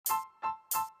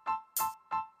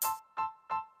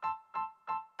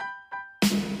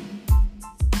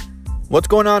What's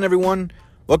going on, everyone?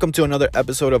 Welcome to another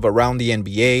episode of Around the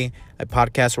NBA, a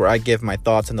podcast where I give my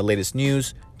thoughts on the latest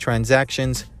news,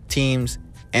 transactions, teams,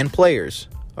 and players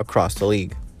across the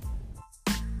league.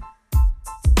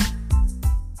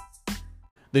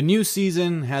 The new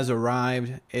season has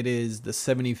arrived. It is the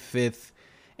 75th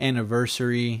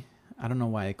anniversary. I don't know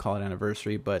why I call it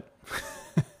anniversary, but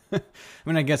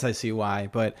I guess I see why.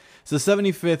 But it's the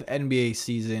 75th NBA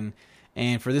season.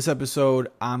 And for this episode,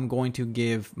 I'm going to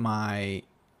give my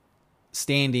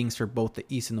standings for both the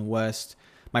East and the West,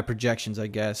 my projections, I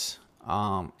guess,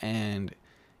 and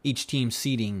each team's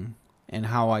seeding and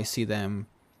how I see them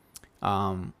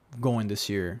going this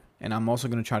year. And I'm also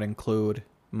going to try to include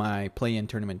my play-in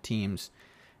tournament teams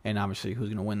and obviously who's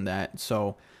going to win that.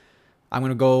 So I'm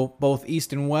going to go both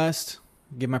East and West,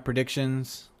 give my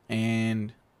predictions,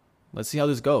 and let's see how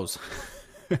this goes.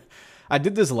 I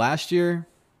did this last year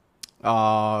with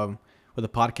a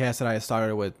podcast that I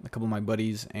started with a couple of my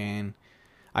buddies, and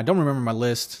I don't remember my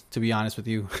list, to be honest with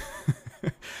you. I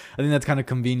think that's kind of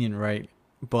convenient, right?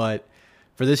 But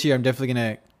for this year, I'm definitely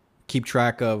going to keep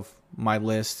track of my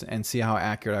list and see how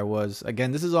accurate I was.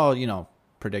 Again, this is all,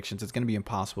 predictions. It's going to be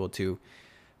impossible to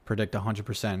predict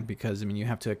 100% because, you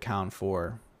have to account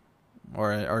for,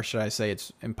 or should I say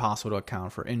it's impossible to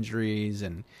account for injuries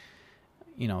and,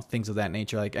 things of that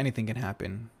nature. Like anything can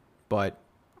happen, but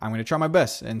I'm going to try my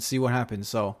best and see what happens.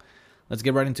 So let's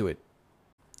get right into it.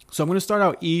 So I'm going to start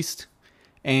out East.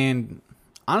 And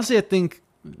honestly, I think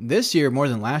this year, more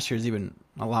than last year, is even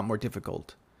a lot more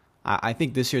difficult. I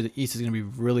think this year the East is going to be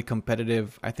really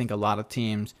competitive. I think a lot of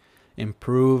teams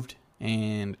improved.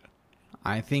 And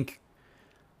I think,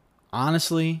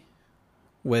 honestly,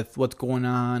 with what's going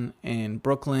on in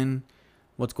Brooklyn,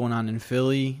 what's going on in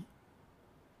Philly,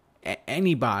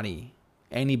 anybody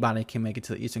can make it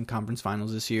to the Eastern Conference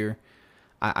Finals this year.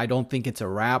 I don't think it's a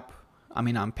wrap.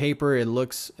 On paper, it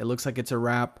looks like it's a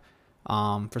wrap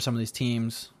for some of these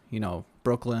teams.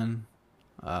 Brooklyn,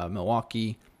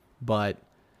 Milwaukee, but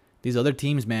these other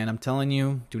teams, man, I'm telling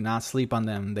you, do not sleep on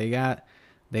them. They got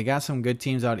some good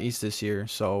teams out East this year,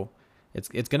 so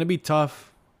it's gonna be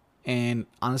tough. And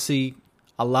honestly,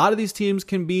 a lot of these teams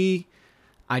can be.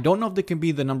 I don't know if they can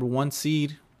be the number 1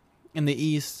 seed in the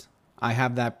East. I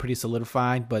have that pretty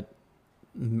solidified, but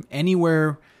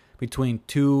anywhere between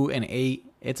 2 and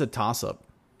 8, it's a toss-up,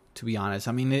 to be honest.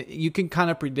 You can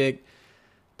kind of predict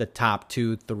the top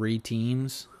 2, 3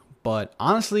 teams, but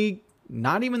honestly,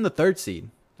 not even the 3rd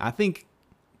seed. I think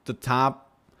the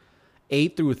top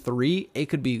 8 through 3, it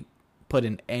could be put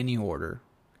in any order.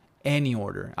 1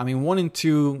 and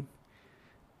 2,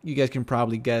 you guys can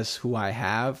probably guess who I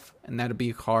have, and that'd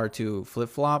be hard to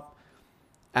flip-flop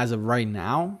as of right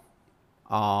now.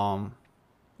 Or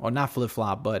not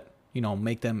flip-flop, but,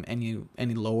 make them any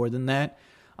lower than that,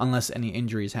 unless any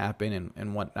injuries happen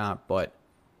and whatnot. But,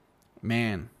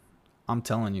 man, I'm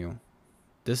telling you,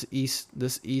 this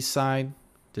Eastern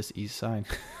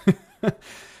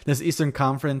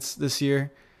Conference this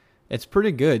year, it's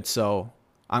pretty good. So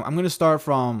I'm going to start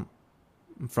from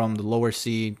the lower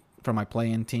seed for my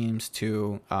play-in teams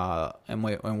to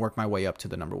and work my way up to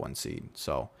the number 1 seed.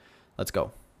 So let's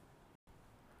go.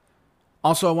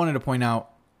 Also, I wanted to point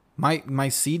out my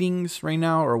seedings right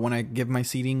now, or when I give my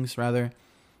seedings rather,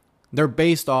 they're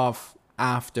based off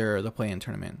after the play-in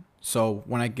tournament. So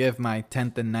when I give my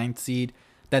 10th and 9th seed,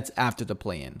 that's after the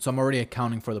play-in. So I'm already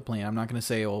accounting for the play-in. I'm not going to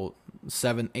say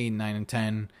 7, 8, 9, and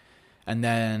 10, and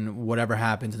then whatever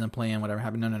happens in the play-in, whatever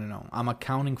happens. No. I'm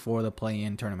accounting for the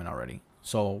play-in tournament already.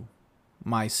 So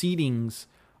my seedings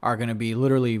are going to be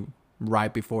literally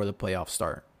right before the playoffs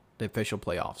start, the official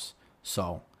playoffs.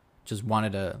 So just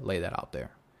wanted to lay that out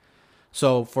there.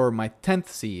 So for my 10th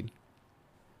seed,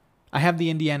 I have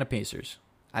the Indiana Pacers.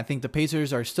 I think the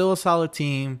Pacers are still a solid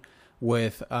team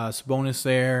with Sabonis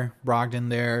there, Brogdon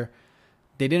there.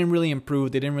 They didn't really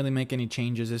improve. They didn't really make any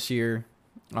changes this year.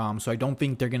 So I don't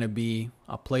think they're going to be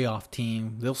a playoff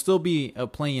team. They'll still be a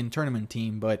play-in tournament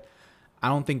team, but I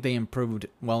don't think they improved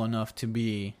well enough to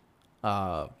be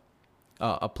a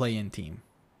play-in team.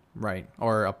 Right,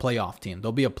 or a playoff team.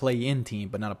 They'll be a play-in team,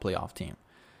 but not a playoff team.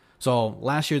 So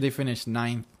last year they finished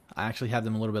 9th. I actually have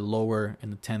them a little bit lower in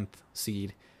the 10th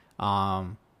seed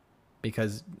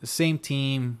because the same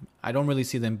team, I don't really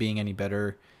see them being any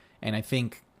better. And I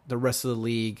think the rest of the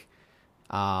league,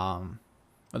 or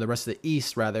the rest of the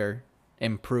East rather,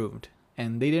 improved.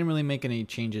 And they didn't really make any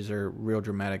changes or real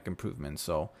dramatic improvements.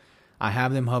 So I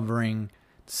have them hovering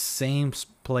the same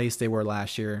place they were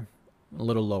last year, a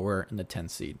little lower in the 10th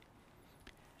seed.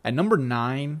 At number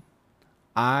 9,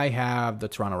 I have the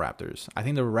Toronto Raptors. I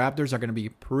think the Raptors are going to be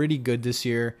pretty good this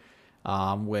year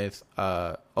with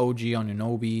OG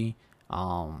Anunoby,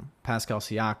 Pascal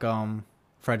Siakam,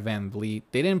 Fred VanVleet.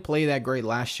 They didn't play that great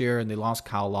last year, and they lost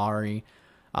Kyle Lowry.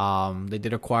 They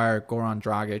did acquire Goran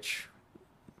Dragic.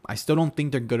 I still don't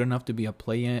think they're good enough to be a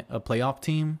playoff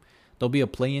team. They'll be a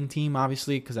play-in team,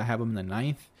 obviously, because I have them in the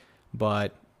ninth.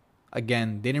 But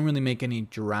again, they didn't really make any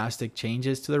drastic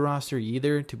changes to the roster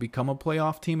either to become a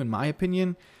playoff team, in my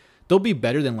opinion. They'll be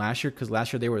better than last year because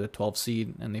last year they were the 12th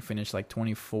seed and they finished like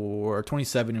 24 or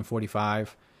 27 and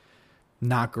 45.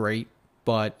 Not great,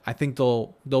 but I think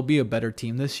they'll be a better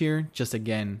team this year. Just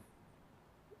again,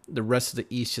 the rest of the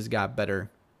East just got better,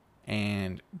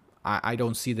 and I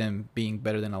don't see them being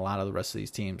better than a lot of the rest of these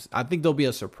teams. I think they'll be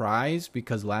a surprise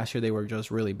because last year they were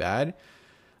just really bad.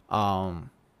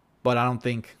 But I don't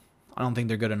think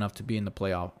they're good enough to be in the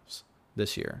playoffs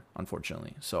this year,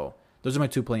 unfortunately. So those are my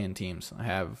two play-in teams. I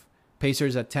have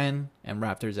Pacers at 10 and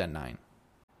Raptors at 9.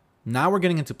 Now we're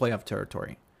getting into playoff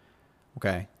territory.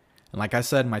 Okay. And like I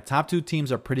said, my top two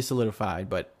teams are pretty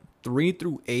solidified, but 3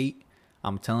 through 8,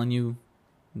 I'm telling you,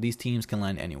 these teams can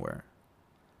land anywhere.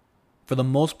 For the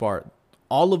most part,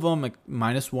 all of them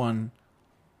minus one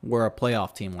were a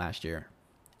playoff team last year,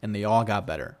 and they all got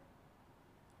better.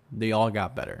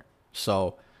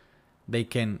 So they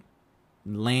can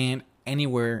land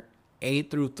anywhere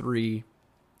 8 through 3.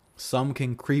 Some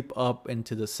can creep up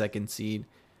into the second seed.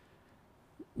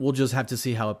 We'll just have to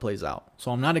see how it plays out.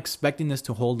 So I'm not expecting this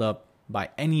to hold up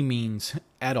by any means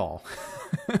at all.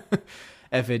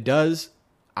 If it does,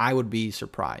 I would be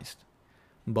surprised.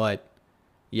 But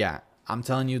yeah, I'm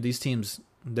telling you, these teams,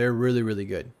 they're really, really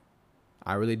good.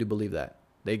 I really do believe that.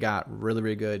 They got really,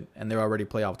 really good, and they're already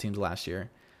playoff teams last year.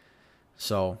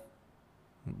 So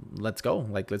let's go.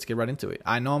 Let's get right into it.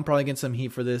 I know I'm probably getting some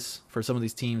heat for this, for some of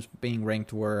these teams being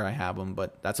ranked where I have them,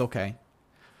 but that's okay.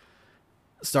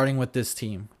 Starting with this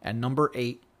team. At number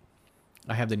 8,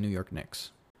 I have the New York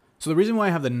Knicks. So the reason why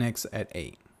I have the Knicks at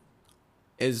 8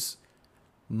 is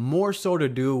more so to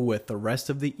do with the rest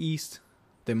of the East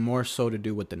than more so to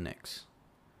do with the Knicks.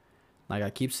 Like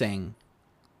I keep saying,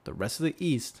 the rest of the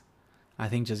East, I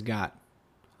think, just got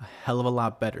a hell of a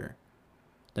lot better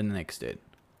than the Knicks did.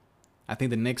 I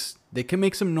think the Knicks, they can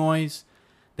make some noise.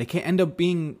 They can end up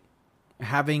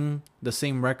having the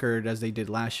same record as they did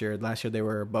last year. Last year they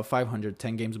were above 500,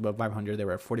 10 games above 500. They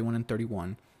were at 41 and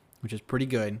 31, which is pretty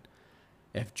good.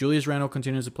 If Julius Randle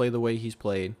continues to play the way he's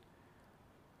played,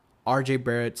 RJ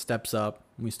Barrett steps up.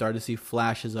 We start to see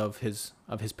flashes of his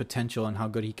potential and how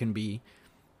good he can be.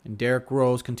 And Derrick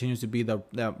Rose continues to be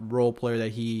that role player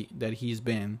that he's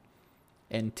been.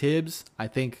 And Tibbs, I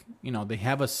think, they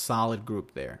have a solid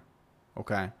group there.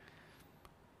 Okay.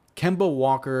 Kemba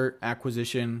Walker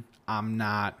acquisition, I'm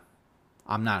not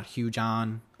huge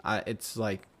on. It's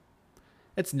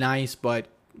nice, but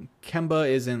Kemba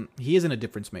isn't a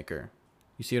difference maker.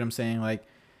 You see what I'm saying? Like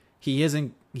he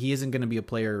isn't going to be a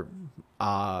player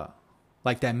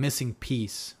like that missing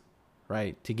piece,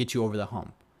 right, to get you over the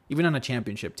hump, even on a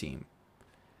championship team.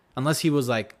 Unless he was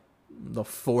like the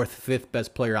 4th, 5th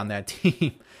best player on that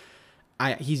team.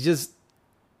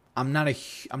 I'm not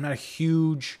a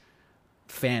huge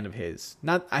fan of his.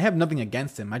 I have nothing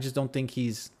against him. I just don't think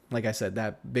he's, like I said,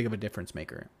 that big of a difference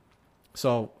maker.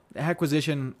 So the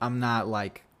acquisition, I'm not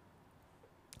like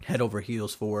head over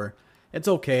heels for. It's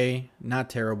okay, not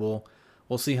terrible.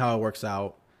 We'll see how it works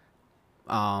out.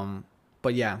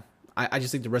 But yeah, I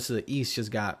just think the rest of the East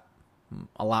just got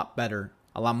a lot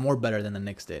more better than the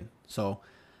Knicks did. So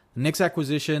the Knicks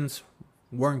acquisitions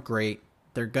weren't great.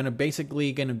 They're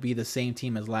basically gonna be the same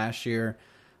team as last year.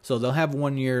 So they'll have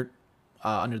 1 year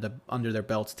under their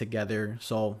belts together.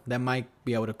 So that might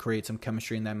be able to create some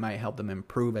chemistry, and that might help them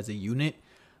improve as a unit.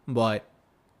 But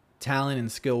talent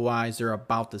and skill wise, they're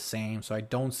about the same. So I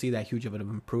don't see that huge of an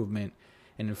improvement.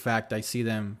 And in fact, I see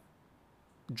them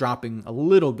dropping a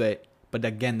little bit. But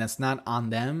again, that's not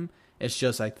on them. It's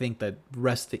just I think that the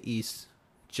rest of the East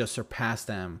just surpassed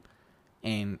them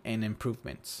in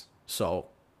improvements. So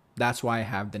that's why I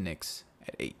have the Knicks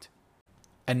at 8.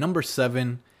 At number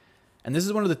 7, and this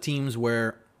is one of the teams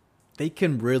where they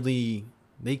can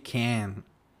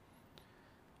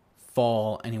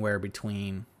fall anywhere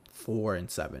between 4 and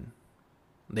 7.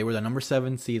 They were the number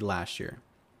 7 seed last year,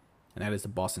 and that is the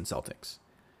Boston Celtics.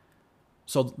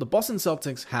 So the Boston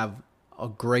Celtics have a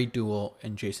great duo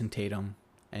in Jason Tatum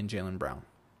and Jaylen Brown.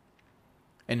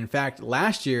 And in fact,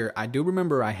 last year, I do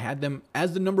remember I had them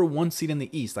as the number 1 seed in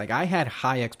the East. Like, I had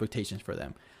high expectations for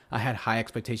them. I had high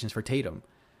expectations for Tatum,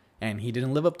 and he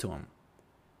didn't live up to them.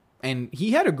 And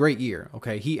he had a great year,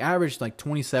 okay? He averaged like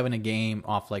 27 a game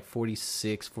off like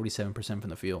 47% from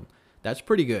the field. That's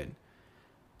pretty good.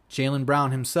 Jaylen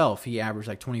Brown himself, he averaged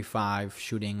like 25,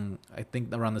 shooting, I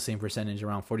think, around the same percentage,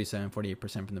 around 47,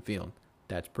 48% from the field.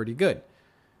 That's pretty good.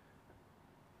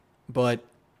 But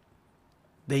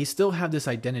they still have this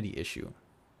identity issue,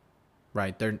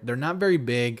 right? They're not very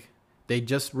big. They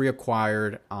just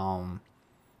reacquired Al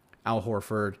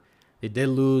Horford. They did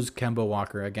lose Kemba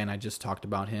Walker. Again, I just talked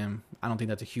about him. I don't think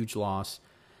that's a huge loss.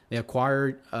 They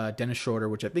acquired Dennis Schroeder,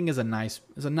 which I think is a nice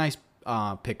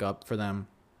pickup for them.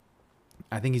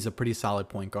 I think he's a pretty solid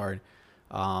point guard.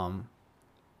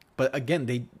 But again,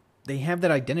 they have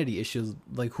that identity issue.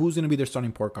 Like, who's going to be their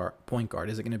starting point guard?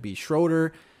 Is it going to be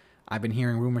Schroeder? I've been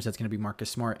hearing rumors that's going to be Marcus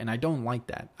Smart, and I don't like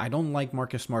that. I don't like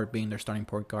Marcus Smart being their starting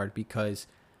point guard because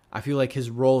I feel like his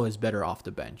role is better off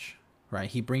the bench, right?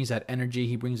 He brings that energy.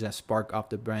 He brings that spark off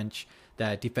the bench,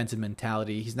 that defensive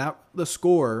mentality. He's not the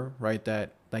scorer, right?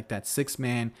 That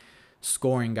six-man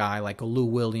scoring guy like a Lou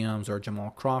Williams or Jamal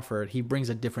Crawford. He brings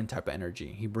a different type of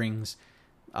energy. He brings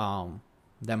that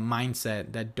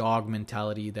mindset, that dog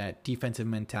mentality, that defensive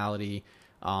mentality,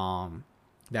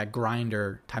 that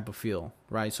grinder type of feel,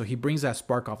 right? So he brings that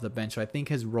spark off the bench. So I think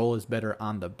his role is better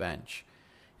on the bench.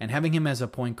 And having him as a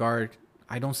point guard,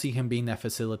 I don't see him being that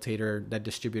facilitator, that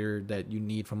distributor that you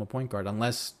need from a point guard,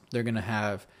 unless they're going to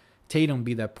have Tatum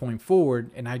be that point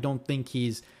forward. And I don't think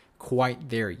he's quite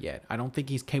there yet. I don't think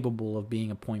he's capable of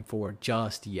being a point forward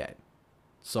just yet.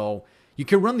 So you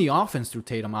can run the offense through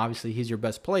Tatum. Obviously, he's your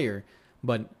best player,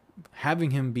 but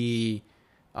having him be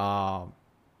a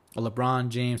LeBron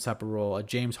James type of role, a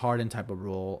James Harden type of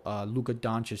role, a Luka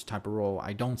Doncic type of role,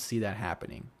 I don't see that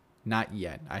happening. Not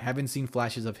yet. I haven't seen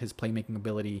flashes of his playmaking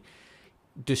ability,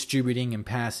 distributing and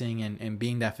passing and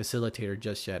being that facilitator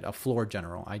just yet, a floor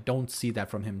general. I don't see that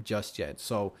from him just yet.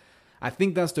 So I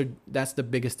think that's the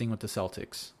biggest thing with the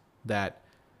Celtics, that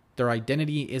their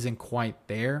identity isn't quite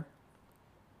there,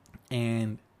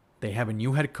 and they have a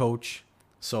new head coach.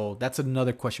 So that's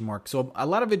another question mark. So a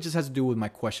lot of it just has to do with my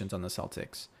questions on the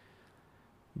Celtics.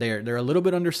 They're a little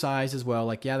bit undersized as well.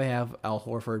 Like, yeah, they have Al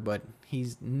Horford, but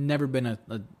he's never been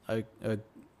a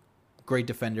great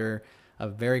defender, a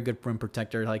very good rim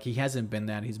protector. Like, he hasn't been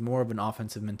that. He's more of an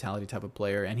offensive mentality type of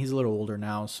player, and he's a little older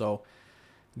now. So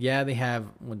yeah, they have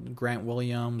Grant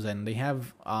Williams, and they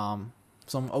have some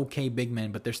okay big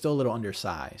men, but they're still a little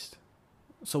undersized.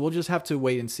 So we'll just have to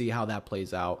wait and see how that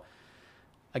plays out.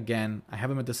 Again, I have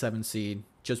them at the 7th seed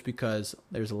just because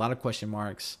there's a lot of question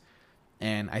marks.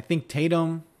 And I think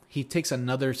Tatum, he takes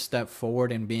another step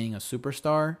forward in being a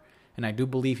superstar. And I do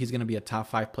believe he's going to be a top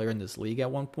 5 player in this league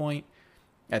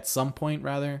at some point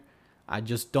rather. I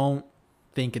just don't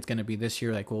think it's going to be this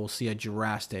year. Like, we'll see a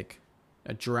drastic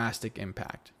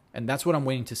impact. And that's what I'm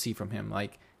waiting to see from him.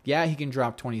 Like, yeah, he can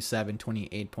drop 27,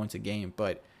 28 points a game,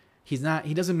 but he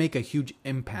doesn't make a huge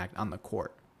impact on the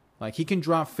court. Like, he can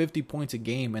drop 50 points a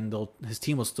game and his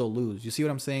team will still lose. You see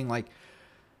what I'm saying? Like,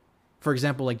 for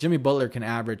example, like Jimmy Butler can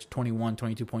average 21,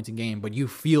 22 points a game, but you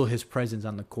feel his presence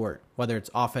on the court. Whether it's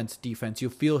offense, defense,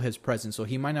 you feel his presence. So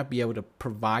he might not be able to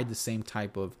provide the same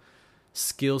type of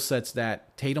skill sets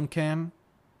that Tatum can,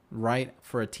 right,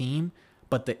 for a team,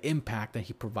 but the impact that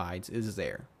he provides is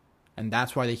there. And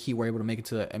that's why they were able to make it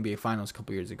to the NBA Finals a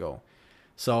couple years ago.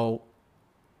 So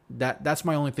that's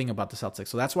my only thing about the Celtics.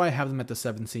 So that's why I have them at the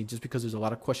 7th seed, just because there's a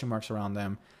lot of question marks around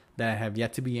them that have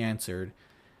yet to be answered.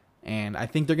 And I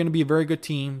think they're going to be a very good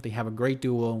team. They have a great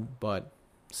duo, but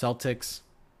Celtics,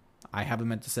 I have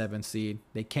them at the 7th seed.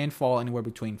 They can fall anywhere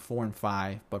between 4 and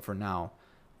 5, but for now,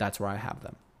 that's where I have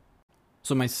them.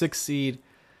 So my 6th seed,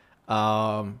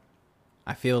 I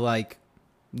feel like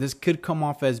this could come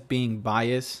off as being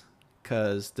biased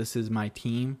because this is my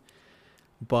team.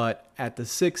 But at the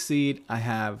 6th seed, I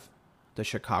have the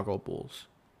Chicago Bulls.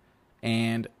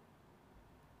 And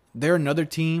they're another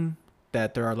team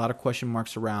that there are a lot of question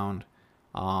marks around.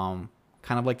 Kind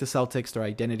of like the Celtics, their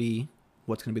identity.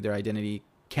 What's going to be their identity?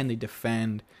 Can they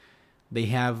defend? They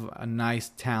have a nice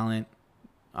talent,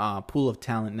 pool of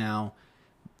talent now.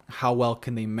 How well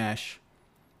can they mesh?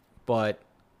 But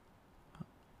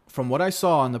from what I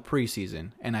saw in the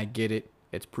preseason, and I get it,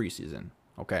 it's preseason,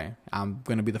 okay? I'm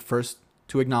going to be the first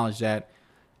to acknowledge that.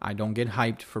 I don't get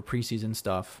hyped for preseason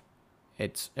stuff.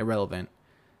 It's irrelevant.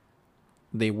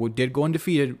 They did go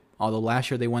undefeated, although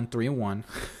last year they went 3-1.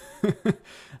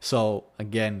 So,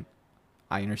 again,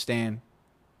 I understand.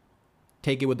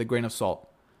 Take it with a grain of salt.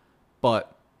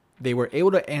 But they were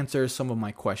able to answer some of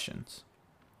my questions.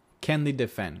 Can they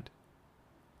defend?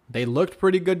 They looked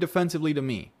pretty good defensively to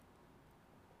me.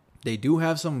 They do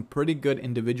have some pretty good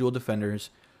individual defenders.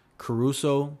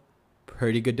 Caruso,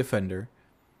 pretty good defender.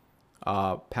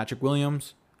 Patrick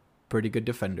Williams, pretty good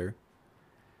defender.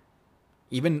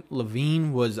 Even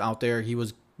Levine was out there. He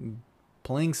was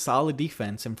playing solid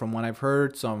defense. And from what I've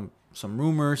heard, some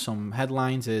rumors, some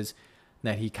headlines is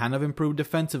that he kind of improved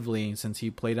defensively since he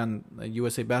played on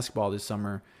USA Basketball this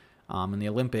summer in the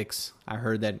Olympics. I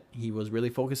heard that he was really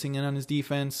focusing in on his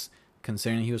defense,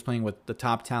 considering he was playing with the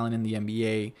top talent in the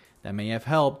NBA. That may have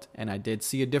helped, and I did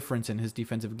see a difference in his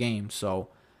defensive game. So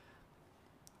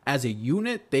as a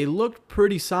unit, they looked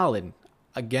pretty solid.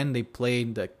 Again, they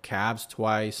played the Cavs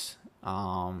twice.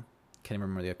 Can't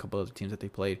remember a couple of the teams that they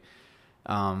played.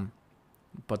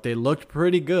 But they looked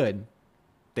pretty good.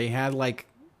 They had like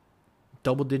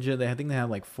double digit. I think they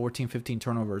had like 14, 15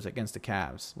 turnovers against the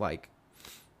Cavs. Like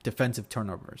defensive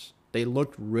turnovers. They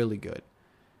looked really good.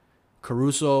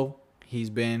 Caruso,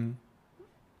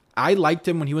 I liked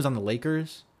him when he was on the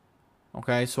Lakers.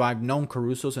 Okay, so I've known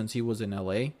Caruso since he was in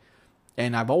LA.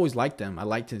 And I've always liked him. I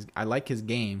like his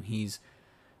game. He's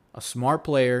a smart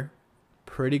player,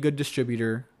 pretty good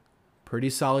distributor, pretty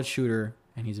solid shooter,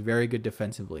 and he's very good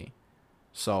defensively.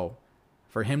 So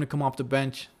for him to come off the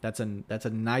bench, that's a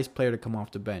nice player to come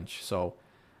off the bench. So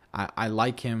I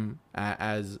like him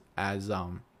as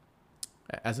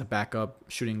a backup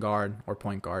shooting guard or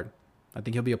point guard. I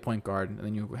think he'll be a point guard, and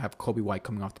then you have Kobe White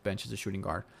coming off the bench as a shooting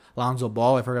guard. Lonzo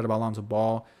Ball, I forgot about Lonzo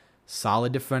Ball.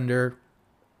 Solid defender.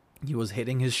 He was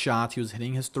hitting his shots. He was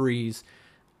hitting his threes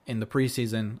in the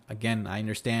preseason. Again, I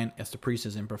understand it's the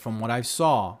preseason, but from what I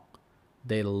saw,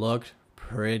 they looked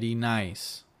pretty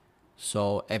nice.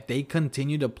 So if they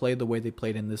continue to play the way they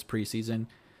played in this preseason,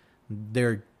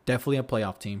 they're definitely a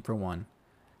playoff team for one.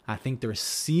 I think their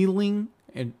ceiling,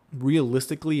 and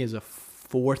realistically, is a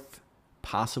fourth,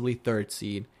 possibly third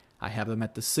seed. I have them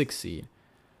at the 6th seed.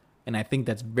 And I think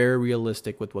that's very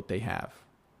realistic with what they have.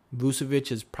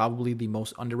 Vucevic is probably the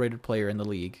most underrated player in the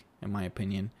league, in my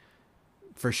opinion.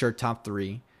 For sure, top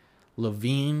 3.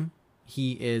 LaVine,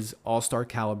 he is all-star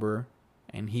caliber.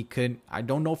 And I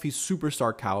don't know if he's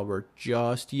superstar caliber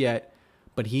just yet,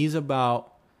 but he's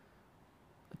about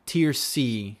tier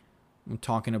C. I'm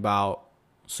talking about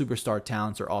superstar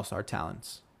talents or all-star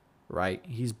talents, right?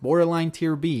 He's borderline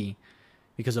tier B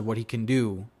because of what he can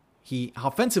do. He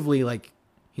offensively, like,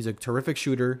 he's a terrific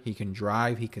shooter. He can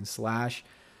drive. He can slash.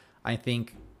 I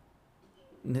think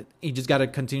he just got to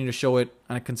continue to show it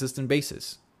on a consistent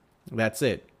basis. That's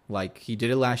it. Like, he did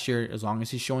it last year. As long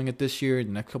as he's showing it this year, the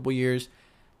next couple of years,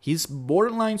 he's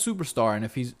borderline superstar. And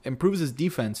if he improves his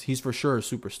defense, he's for sure a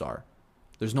superstar.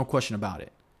 There's no question about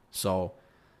it. So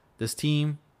this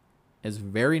team is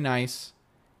very nice,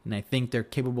 and I think they're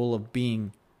capable of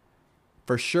being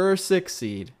for sure 6th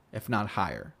seed, if not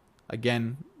higher.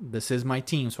 Again, this is my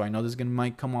team, so I know this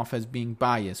might come off as being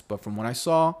biased, but from what I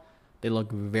saw, they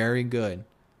look very good,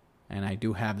 and I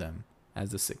do have them as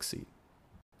the 6th seed.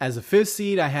 As a 5th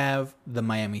seed, I have the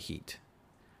Miami Heat.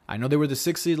 I know they were the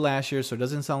 6th seed last year, so it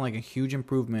doesn't sound like a huge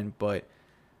improvement, but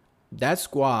that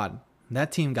squad,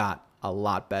 that team got a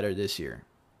lot better this year.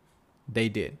 They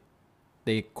did.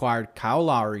 They acquired Kyle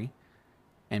Lowry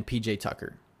and PJ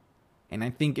Tucker. And I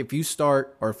think if you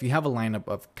have a lineup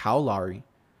of Kyle Lowry,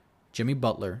 Jimmy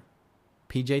Butler,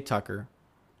 PJ Tucker,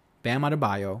 Bam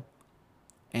Adebayo,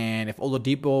 and if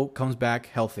Oladipo comes back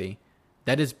healthy,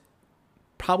 that is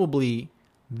probably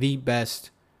the best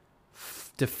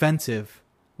defensive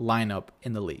lineup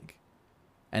in the league.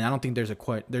 And I don't think there's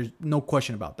no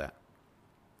question about that.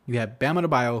 You have Bam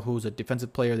Adebayo, who's a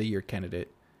Defensive Player of the Year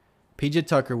candidate. PJ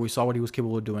Tucker, we saw what he was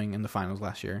capable of doing in the finals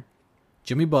last year.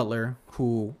 Jimmy Butler,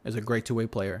 who is a great two-way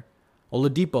player.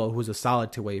 Oladipo, who's a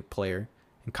solid two-way player.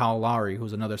 And Kyle Lowry,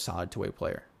 who's another solid two-way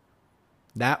player.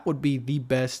 That would be the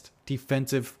best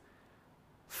defensive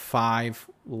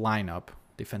lineup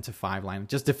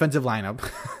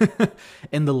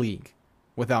in the league,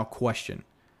 without question.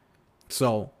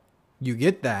 So you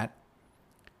get that.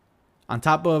 On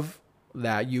top of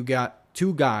that, you got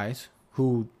two guys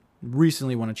who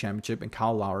recently won a championship in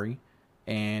Kyle Lowry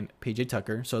and PJ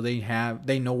Tucker. So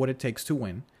they know what it takes to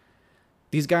win.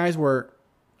 These guys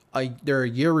they're a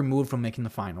year removed from making the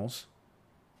finals.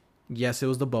 Yes, it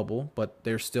was the bubble, but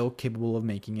they're still capable of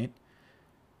making it.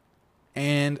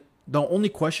 And the only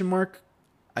question mark,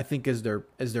 I think, is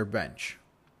their bench.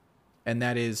 And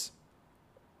that is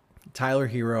Tyler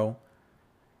Hero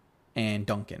and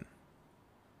Duncan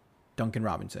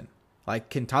Robinson. Like,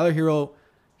 can Tyler Hero,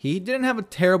 he didn't have a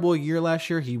terrible year last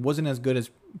year. He wasn't as good as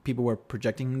people were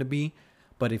projecting him to be.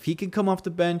 But if he can come off the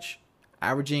bench,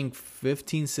 averaging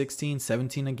 15, 16,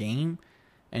 17 a game,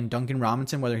 and Duncan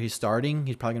Robinson, whether he's starting,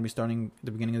 he's probably going to be starting at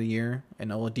the beginning of the year,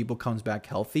 and Oladipo comes back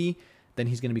healthy, then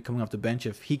he's going to be coming off the bench.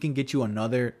 If he can get you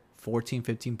another 14,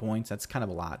 15 points, that's kind of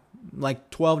a lot. Like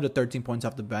 12 to 13 points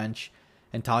off the bench,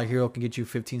 and Tyler Hero can get you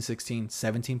 15, 16,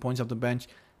 17 points off the bench,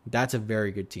 That's a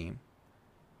very good team.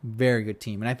 Very good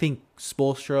team. And I think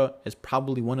Spoelstra is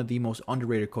probably one of the most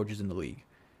underrated coaches in the league.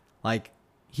 Like,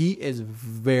 he is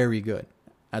very good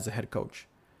as a head coach.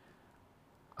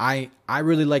 I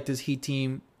really like this Heat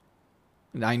team.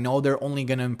 I know they're only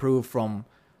going to improve from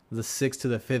the 6th to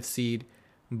the 5th seed,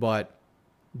 but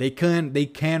they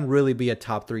can really be a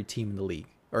top 3 team in the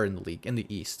league, in the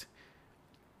East.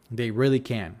 They really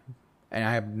can. And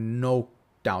I have no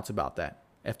doubts about that.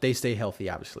 If they stay healthy,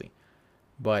 obviously.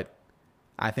 But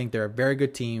I think they're a very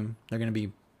good team. They're going to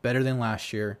be better than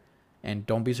last year. And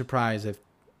don't be surprised if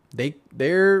they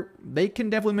can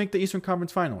definitely make the Eastern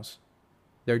Conference Finals.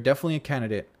 They're definitely a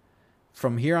candidate.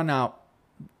 From here on out,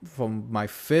 from my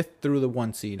 5th through the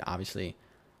 1 seed, obviously,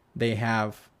 they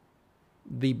have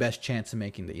the best chance of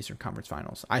making the Eastern Conference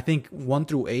Finals. I think 1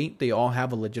 through 8, they all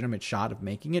have a legitimate shot of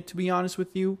making it, to be honest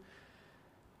with you.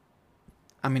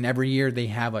 I mean, every year they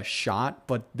have a shot,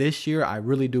 but this year I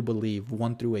really do believe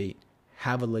 1 through 8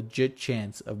 have a legit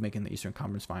chance of making the Eastern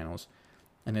Conference Finals.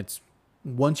 And it's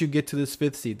once you get to this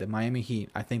 5th seed, the Miami Heat,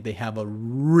 I think they have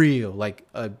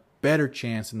a better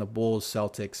chance than the Bulls,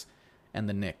 Celtics, and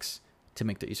the Knicks to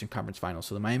make the Eastern Conference Finals.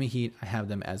 So the Miami Heat, I have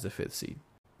them as the 5th seed.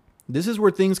 This is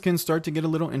where things can start to get a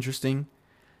little interesting.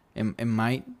 It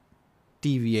might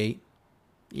deviate.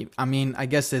 I mean, I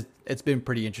guess it's been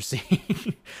pretty interesting.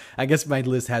 I guess my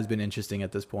list has been interesting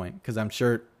at this point because I'm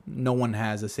sure no one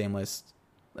has the same list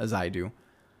as I do.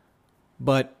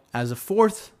 But as a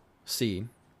 4th seed,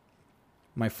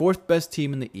 my 4th best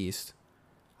team in the East,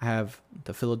 I have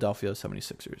the Philadelphia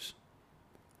 76ers.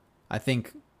 I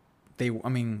think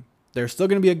they're still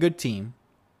going to be a good team.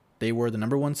 They were the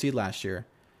number 1 seed last year.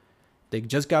 They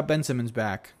just got Ben Simmons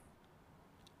back.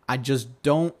 I just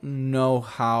don't know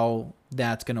how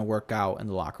that's going to work out in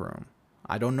the locker room.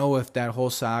 I don't know if that whole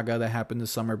saga that happened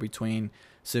this summer between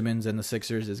Simmons and the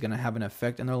Sixers is going to have an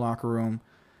effect in their locker room.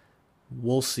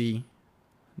 We'll see.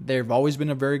 They've always been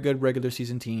a very good regular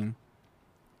season team.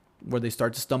 Where they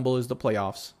start to stumble is the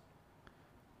playoffs.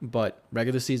 But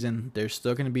regular season, they're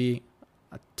still going to be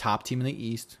a top team in the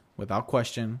East without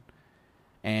question.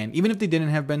 And even if they didn't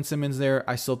have Ben Simmons there,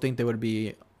 I still think they would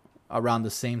be around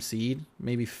the same seed,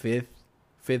 maybe fifth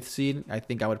seed. I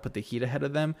think I would put the Heat ahead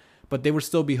of them, but they would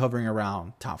still be hovering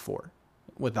around top 4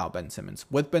 without Ben Simmons.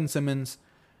 With Ben Simmons,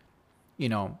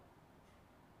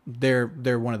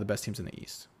 they're one of the best teams in the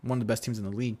East, one of the best teams in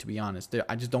the league, to be honest.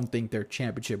 I just don't think they're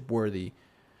championship worthy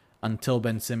until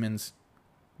Ben Simmons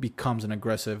becomes an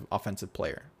aggressive offensive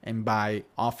player. And by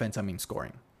offense, I mean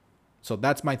scoring. So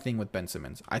that's my thing with Ben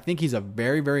Simmons. I think he's a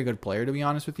very, very good player, to be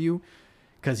honest with you,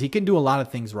 because he can do a lot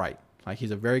of things right. Like,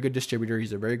 he's a very good distributor.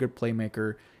 He's a very good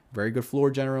playmaker, very good floor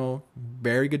general,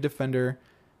 very good defender.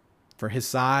 For his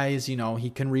size, he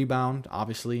can rebound,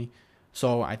 obviously.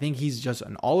 So I think he's just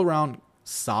an all-around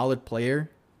solid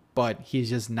player, but he's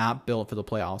just not built for the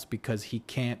playoffs because he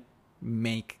can't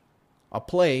make a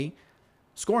play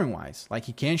scoring-wise. Like,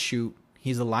 he can't shoot.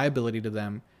 He's a liability to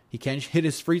them. He can't hit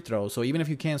his free throws. So even if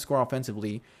you can't score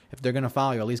offensively, if they're going to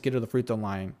foul you, at least get to the free throw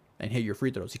line and hit your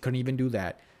free throws. He couldn't even do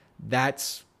that.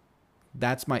 That's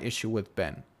my issue with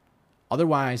Ben.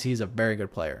 Otherwise, he's a very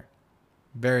good player.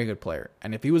 Very good player.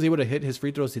 And if he was able to hit his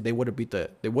free throws, they would have beat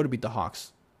the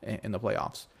Hawks in the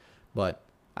playoffs. But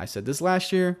I said this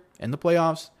last year in the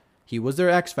playoffs, he was their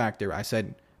X factor. I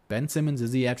said Ben Simmons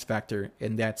is the X factor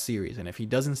in that series. And if he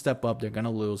doesn't step up, they're going to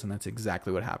lose. And that's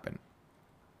exactly what happened.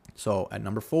 So at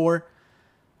number 4,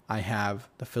 I have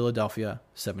the Philadelphia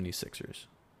 76ers.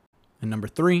 And number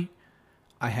 3,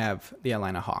 I have the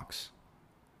Atlanta Hawks.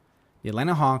 The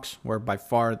Atlanta Hawks were by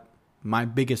far my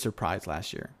biggest surprise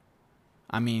last year.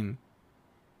 I mean,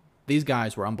 these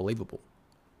guys were unbelievable.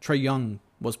 Trae Young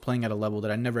was playing at a level that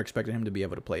I never expected him to be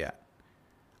able to play at.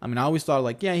 I mean, I always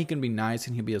thought, he can be nice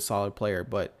and he'll be a solid player.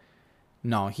 But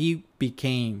no, he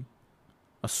became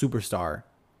a superstar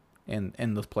in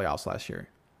the playoffs last year.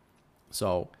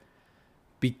 So,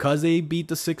 because they beat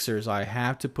the Sixers, I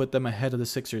have to put them ahead of the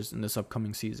Sixers in this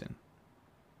upcoming season.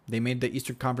 They made the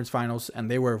Eastern Conference Finals, and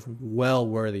they were well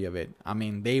worthy of it. I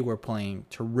mean, they were playing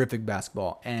terrific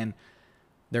basketball, and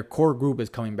their core group is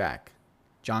coming back.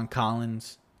 John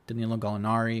Collins, Danilo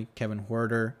Gallinari, Kevin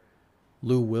Huerter,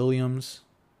 Lou Williams,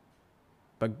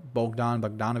 Bogdan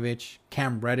Bogdanovic,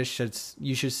 Cam Reddish.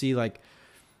 You should see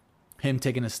him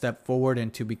taking a step forward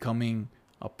into becoming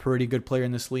a pretty good player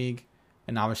in this league.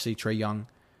 And obviously Trae Young.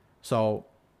 So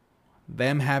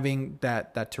them having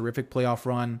that terrific playoff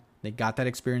run, they got that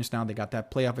experience now. They got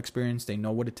that playoff experience. They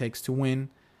know what it takes to win.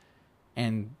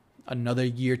 And another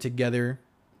year together,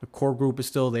 the core group is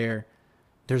still there.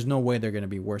 There's no way they're going to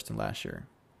be worse than last year.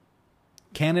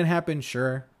 Can it happen?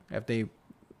 Sure. If they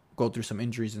go through some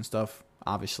injuries and stuff,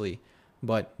 obviously.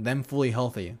 But them fully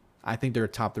healthy, I think they're a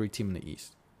top 3 team in the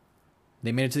East.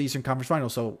 They made it to the Eastern Conference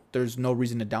Finals, so there's no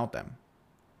reason to doubt them.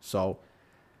 So,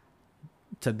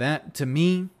 to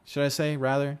me, should I say,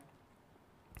 rather,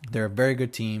 they're a very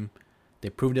good team. They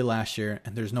proved it last year,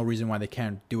 and there's no reason why they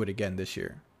can't do it again this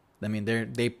year. I mean,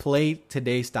 they play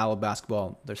today's style of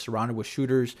basketball. They're surrounded with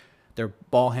shooters. Their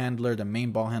ball handler, the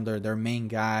main ball handler, their main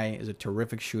guy is a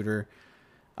terrific shooter,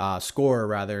 scorer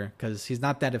rather, because he's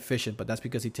not that efficient, but that's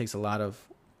because he takes a lot of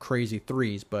crazy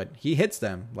threes, but he hits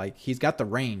them. Like, he's got the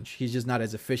range. He's just not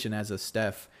as efficient as a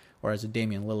Steph or as a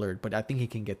Damian Lillard, but I think he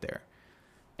can get there.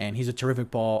 And he's a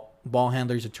terrific ball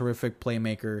handler. He's a terrific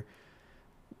playmaker.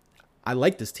 I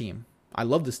like this team. I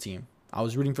love this team. I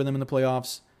was rooting for them in the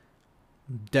playoffs.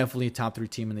 Definitely a top 3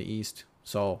 team in the East.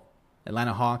 So,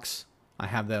 Atlanta Hawks, I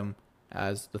have them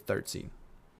as the 3rd seed.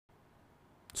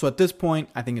 So at this point,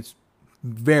 I think it's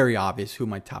very obvious who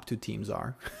my top 2 teams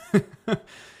are.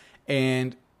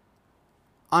 And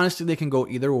honestly, they can go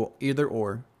either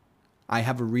or. I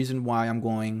have a reason why I'm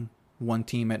going one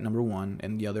team at number 1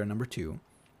 and the other at number 2.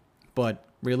 But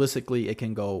realistically, it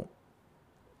can go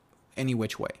any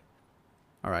which way.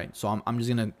 All right, so I'm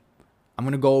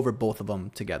gonna go over both of them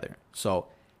together. So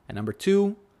at number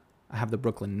 2, I have the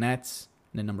Brooklyn Nets,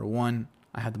 and at number 1,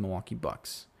 I have the Milwaukee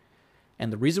Bucks.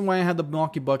 And the reason why I have the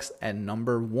Milwaukee Bucks at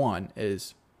number 1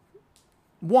 is,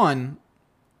 one,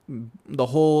 the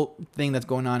whole thing that's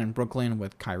going on in Brooklyn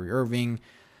with Kyrie Irving.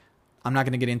 I'm not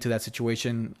going to get into that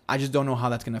situation. I just don't know how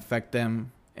that's going to affect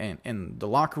them in the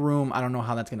locker room. I don't know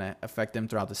how that's going to affect them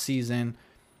throughout the season.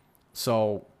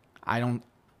 So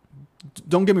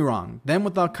don't get me wrong. Them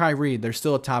without Kyrie, they're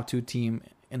still a top 2 team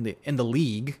in the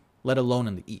league, let alone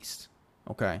in the East.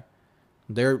 Okay,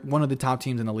 they're one of the top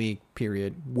teams in the league.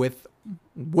 Period. With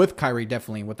Kyrie,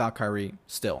 definitely. Without Kyrie,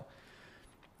 still.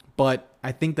 But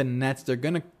I think the Nets, they're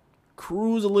gonna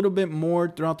cruise a little bit more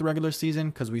throughout the regular season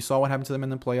because we saw what happened to them in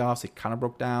the playoffs. It kind of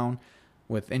broke down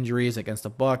with injuries against the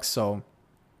Bucks. So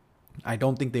I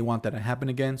don't think they want that to happen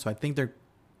again. So I think they're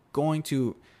going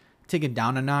to take it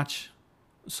down a notch.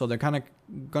 So they're going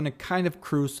to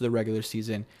cruise to the regular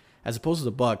season, as opposed to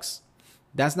the Bucks.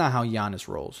 That's not how Giannis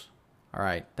rolls. All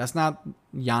right, that's not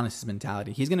Giannis'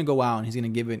 mentality. He's going to go out and he's going to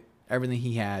give it everything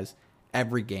he has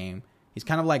every game. He's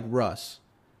kind of like Russ.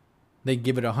 They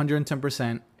give it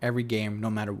 110% every game, no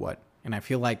matter what. And I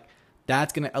feel like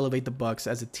that's going to elevate the Bucks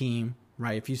as a team,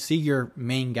 right? If you see your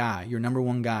main guy, your number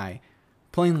 1 guy,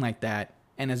 playing like that,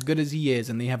 and as good as he is,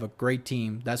 and they have a great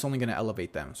team, that's only going to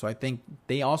elevate them. So I think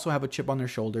they also have a chip on their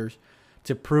shoulders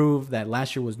to prove that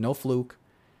last year was no fluke.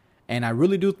 And I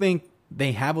really do think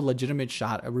they have a legitimate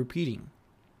shot at repeating.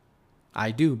 I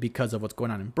do, because of what's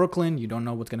going on in Brooklyn. You don't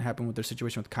know what's going to happen with their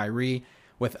situation with Kyrie.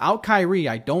 Without Kyrie,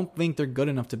 I don't think they're good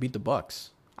enough to beat the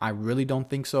Bucks. I really don't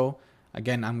think so.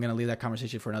 Again, I'm going to leave that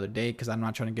conversation for another day because I'm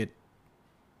not trying to get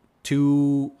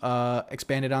too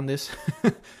expanded on this.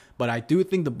 But I do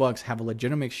think the Bucks have a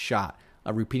legitimate shot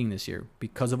of repeating this year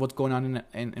because of what's going on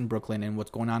in Brooklyn and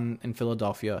what's going on in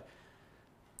Philadelphia.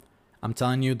 I'm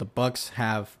telling you, the Bucks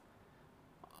have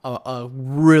a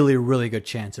really, really good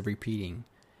chance of repeating.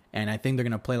 And I think they're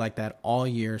going to play like that all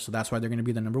year. So that's why they're going to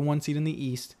be the number 1 seed in the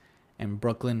East, and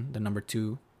Brooklyn the number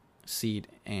 2 seed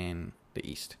in the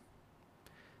East.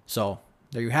 So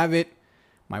there you have it.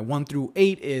 My 1 through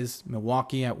 8 is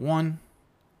Milwaukee at 1,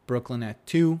 Brooklyn at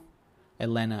 2,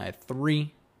 Atlanta at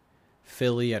 3,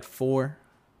 Philly at 4,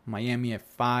 Miami at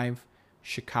 5,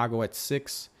 Chicago at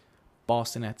 6,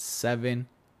 Boston at 7,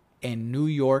 and New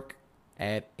York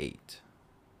at 8.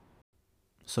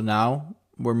 So now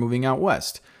we're moving out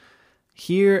west.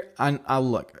 Here,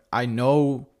 I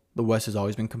know the West has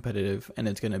always been competitive, and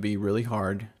it's going to be really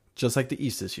hard, just like the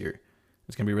East this year.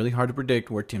 It's going to be really hard to predict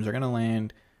where teams are going to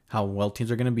land, how well teams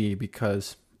are going to be,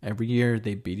 because every year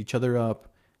they beat each other up.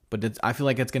 But I feel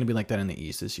like it's going to be like that in the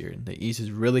East this year. The East is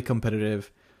really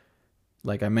competitive.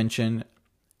 Like I mentioned,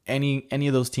 any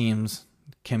of those teams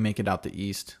can make it out the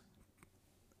East,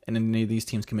 and any of these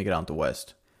teams can make it out the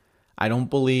West. I don't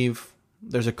believe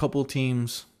there's a couple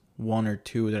teams, 1 or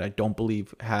 2, that I don't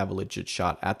believe have a legit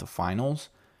shot at the finals.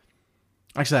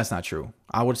 Actually, that's not true.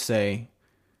 I would say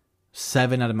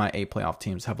 7 out of my 8 playoff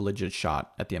teams have a legit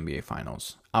shot at the NBA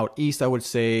Finals. Out East, I would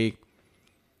say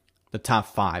the top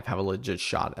 5 have a legit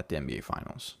shot at the NBA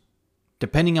Finals,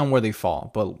 depending on where they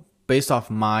fall. But based off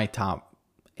my top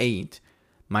 8,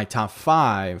 my top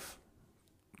 5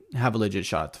 have a legit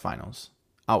shot at the finals.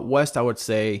 Out West, I would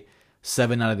say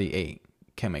 7 out of the 8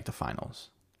 can make the finals.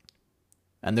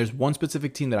 And there's one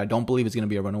specific team that I don't believe is going to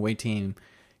be a runaway team.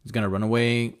 It's going to run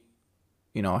away,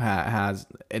 has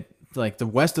it, like the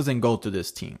West doesn't go to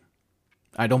this team.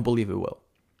 I don't believe it will.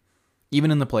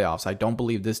 Even in the playoffs, I don't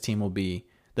believe this team will be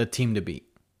the team to beat.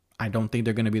 I don't think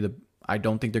they're going to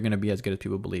be as good as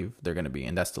people believe they're going to be,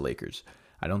 and that's the Lakers.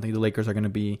 I don't think the Lakers are going to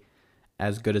be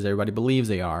as good as everybody believes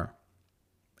they are.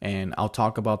 And I'll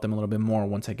talk about them a little bit more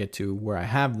once I get to where I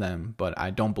have them, but I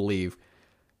don't believe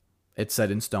it's set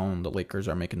in stone the Lakers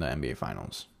are making the NBA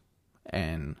Finals.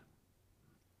 And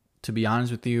to be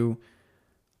honest with you,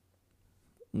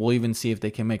 we'll even see if they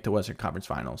can make the Western Conference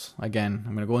Finals. Again,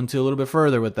 I'm going to go into a little bit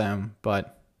further with them,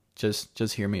 but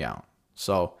just hear me out.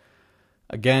 So,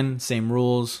 again, same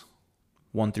rules,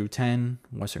 1 through 10,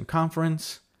 Western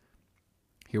Conference.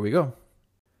 Here we go.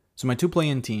 So my 2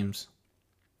 play-in teams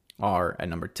are at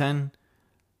number 10,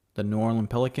 the New Orleans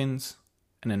Pelicans,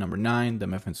 and at number 9, the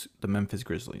Memphis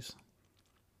Grizzlies.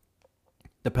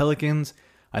 The Pelicans,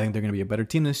 I think they're going to be a better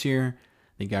team this year.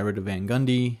 They got rid of Van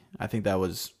Gundy. I think that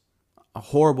was a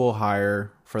horrible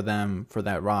hire for them, for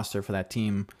that roster, for that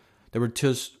team. They were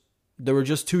just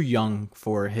too young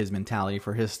for his mentality,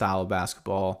 for his style of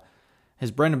basketball. His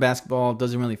brand of basketball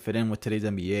doesn't really fit in with today's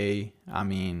NBA. I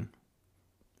mean,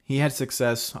 he had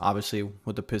success, obviously,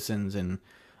 with the Pistons in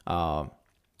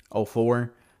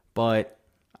 2004, but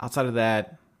outside of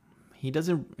that,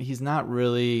 he's not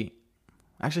really.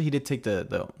 Actually, he did take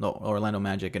the Orlando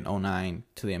Magic in 2009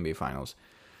 to the NBA Finals,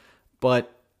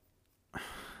 but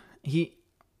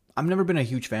I've never been a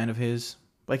huge fan of his.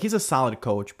 Like, he's a solid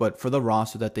coach, but for the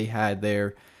roster that they had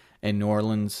there in New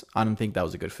Orleans, I don't think that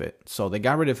was a good fit. So they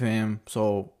got rid of him.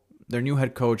 So their new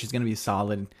head coach is going to be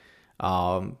solid.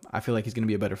 I feel like he's going to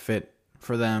be a better fit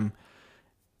for them.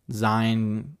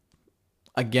 Zion,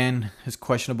 again, his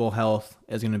questionable health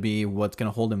is going to be what's going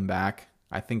to hold him back.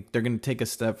 I think they're going to take a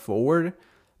step forward,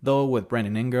 though, with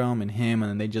Brandon Ingram and him, and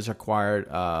then they just acquired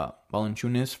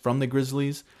Valanciunas from the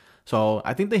Grizzlies. So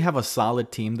I think they have a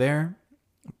solid team there,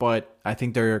 but I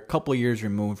think they're a couple of years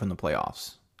removed from the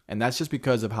playoffs. And that's just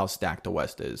because of how stacked the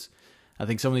West is. I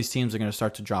think some of these teams are going to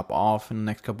start to drop off in the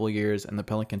next couple of years, and the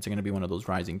Pelicans are going to be one of those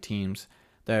rising teams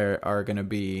that are going to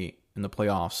be in the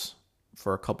playoffs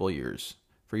for a couple of years,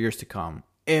 for years to come,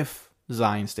 if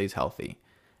Zion stays healthy.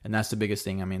 And that's the biggest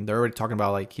thing. I mean, they're already talking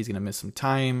about like he's going to miss some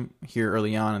time here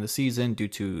early on in the season due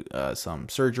to some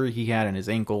surgery he had in his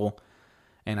ankle.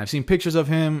 And I've seen pictures of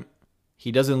him.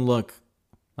 He doesn't look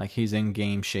like he's in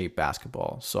game shape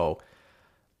basketball. So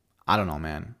I don't know,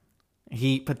 man.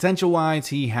 Potential-wise,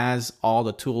 he has all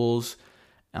the tools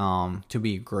to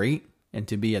be great and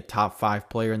to be a top 5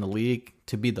 player in the league,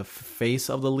 to be the face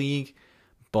of the league.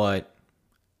 But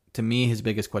to me, his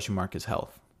biggest question mark is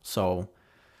health. So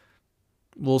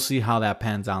we'll see how that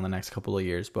pans out in the next couple of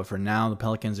years. But for now, the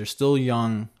Pelicans are still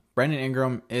young. Brandon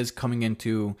Ingram is coming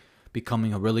into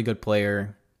becoming a really good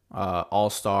player,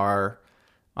 all-star.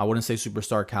 I wouldn't say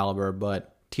superstar caliber,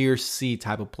 but tier C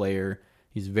type of player.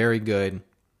 He's very good.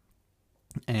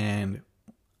 And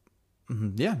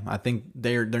yeah, I think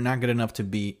they're not good enough to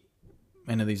beat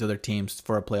any of these other teams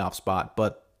for a playoff spot,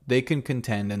 but they can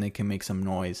contend and they can make some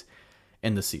noise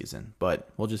in the season. But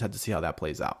we'll just have to see how that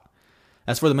plays out.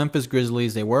 As for the Memphis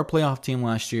Grizzlies, they were a playoff team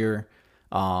last year.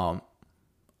 I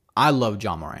love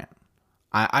Ja Morant.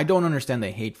 I don't understand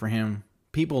the hate for him.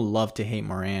 People love to hate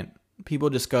Morant. People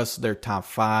discuss their top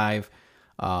 5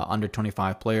 under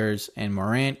 25 players, and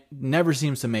Morant never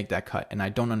seems to make that cut, and I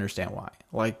don't understand why.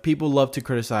 Like, people love to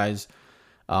criticize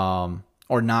or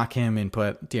knock him and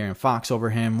put De'Aaron Fox over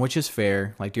him, which is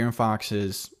fair. Like, De'Aaron Fox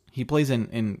he plays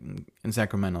in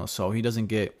Sacramento, so he doesn't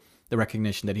get the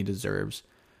recognition that he deserves.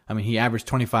 I mean, he averaged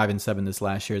 25 and 7 this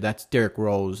last year. That's Derrick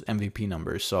Rose MVP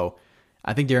numbers. So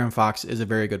I think De'Aaron Fox is a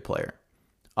very good player.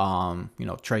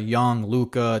 Trae Young,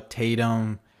 Luka,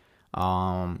 Tatum,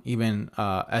 even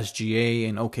SGA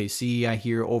and OKC, I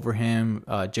hear over him,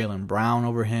 Jaylen Brown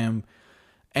over him.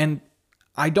 And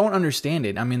I don't understand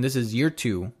it. I mean, this is year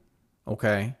 2,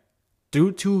 okay?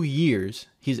 Through 2 years,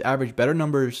 he's averaged better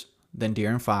numbers than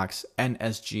De'Aaron Fox and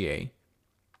SGA.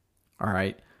 All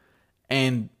right?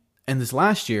 And this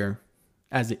last year,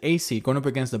 as the AC, going up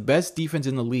against the best defense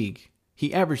in the league,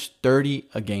 he averaged 30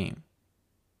 a game.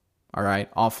 All right?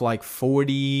 Off like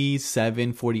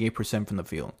 47, 48% from the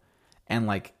field. And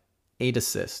like 8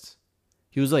 assists.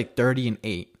 He was like 30 and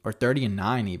 8 or 30 and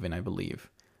 9 even, I believe.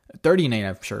 30 and 8,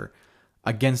 I'm sure,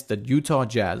 against the Utah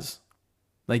Jazz.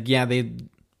 Like, yeah,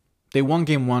 they won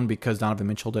game 1 because Donovan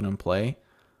Mitchell didn't play.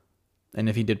 And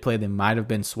if he did play, they might have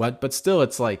been swept. But still,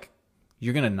 it's like,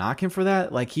 you're going to knock him for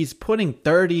that? Like, he's putting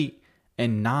 30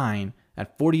 and 9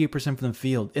 at 48% from the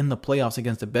field in the playoffs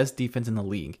against the best defense in the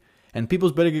league. And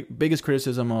people's biggest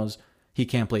criticism was he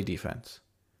can't play defense.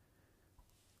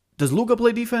 Does Luka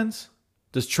play defense?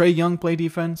 Does Trae Young play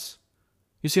defense?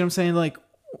 You see what I'm saying? Like,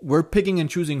 we're picking and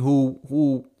choosing who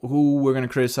we're gonna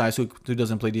criticize, who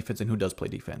doesn't play defense and who does play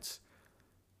defense.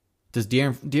 Does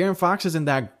De'Aaron Fox isn't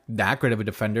that great of a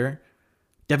defender.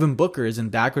 Devin Booker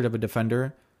isn't that great of a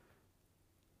defender.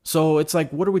 So it's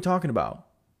like, what are we talking about?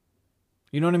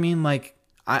 You know what I mean? Like,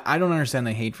 I don't understand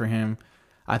the hate for him.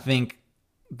 I think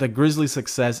the Grizzlies'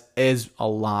 success is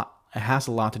it has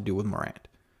a lot to do with Morant.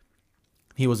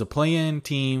 He was a play-in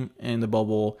team in the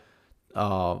bubble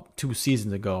 2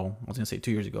 seasons ago. I was going to say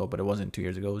 2 years ago, but it wasn't 2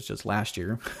 years ago. It was just last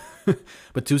year.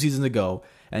 But 2 seasons ago.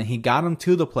 And he got him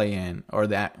to the play-in, or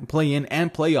that play-in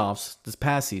and playoffs this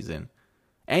past season.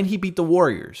 And he beat the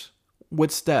Warriors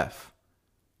with Steph.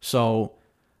 So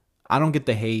I don't get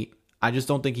the hate. I just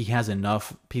don't think he has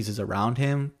enough pieces around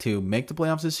him to make the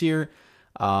playoffs this year.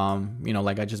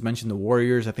 Like I just mentioned, the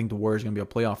Warriors. I think the Warriors are going to be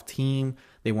a playoff team.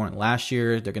 They weren't last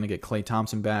year. They're going to get Klay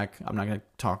Thompson back. I'm not going to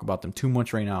talk about them too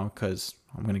much right now because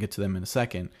I'm going to get to them in a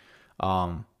second.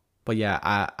 But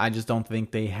yeah, I just don't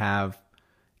think they have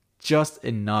just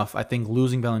enough. I think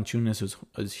losing Valanciunas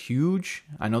is huge.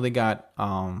 I know they got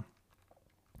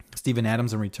Steven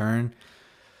Adams in return.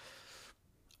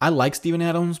 I like Steven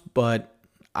Adams, but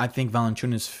I think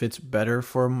Valanciunas fits better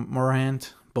for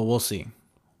Morant. But we'll see.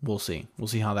 We'll see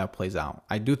how that plays out.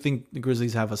 I do think the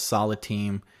Grizzlies have a solid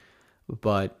team,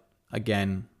 but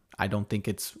again, I don't think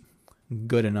it's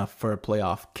good enough for a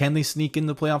playoff. Can they sneak in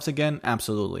the playoffs again?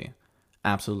 Absolutely.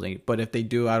 But if they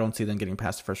do, I don't see them getting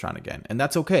past the first round again. And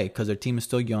that's okay because their team is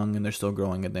still young and they're still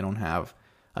growing and they don't have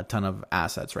a ton of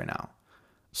assets right now.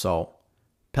 So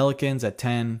Pelicans at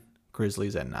 10,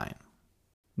 Grizzlies at 9.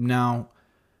 Now,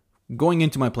 going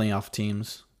into my playoff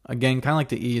teams, again, kind of like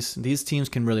the East, these teams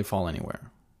can really fall anywhere.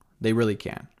 They really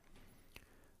can.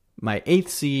 My 8th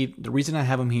seed, the reason I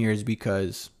have them here is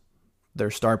because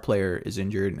their star player is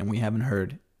injured and we haven't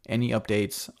heard any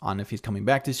updates on if he's coming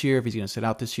back this year, if he's going to sit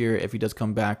out this year, if he does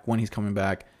come back, when he's coming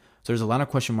back. So there's a lot of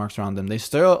question marks around them. They're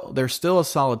still a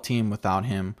solid team without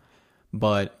him,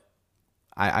 but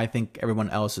I think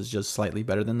everyone else is just slightly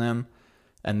better than them,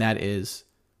 and that is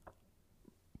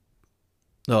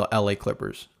the LA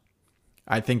Clippers.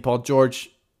 I think Paul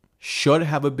George should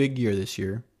have a big year this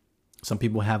year. Some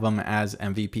people have him as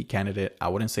MVP candidate. I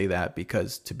wouldn't say that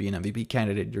because to be an MVP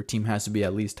candidate, your team has to be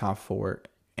at least top 4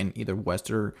 in either West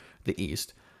or the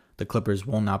East. The Clippers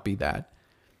will not be that.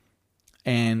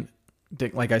 And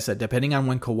like I said, depending on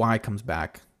when Kawhi comes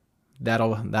back,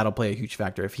 that'll play a huge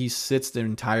factor. If he sits the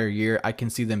entire year, I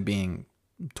can see them being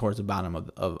towards the bottom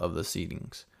of the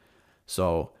seedings.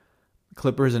 So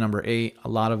Clippers at number 8, a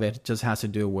lot of it just has to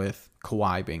do with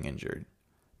Kawhi being injured.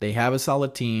 They have a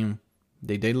solid team.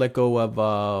 They did let go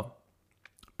of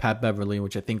Pat Beverly,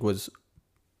 which I think it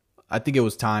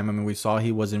was time. I mean, we saw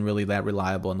he wasn't really that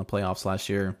reliable in the playoffs last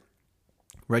year.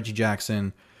 Reggie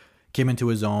Jackson came into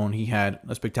his own. He had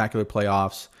a spectacular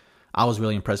playoffs. I was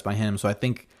really impressed by him. So I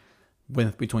think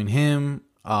between him,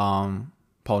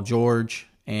 Paul George,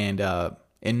 and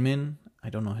Inman,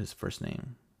 I don't know his first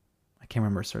name. I can't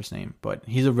remember his first name, but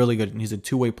he's a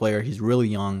two-way player. He's really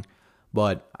young.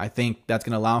 But I think that's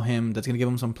going to give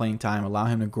him some playing time, allow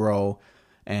him to grow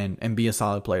and be a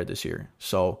solid player this year.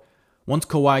 So once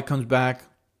Kawhi comes back,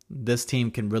 this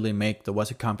team can really make the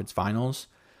Western Conference Finals.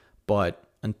 But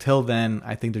until then,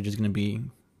 I think they're just going to be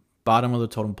bottom of the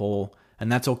totem pole, and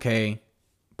that's okay.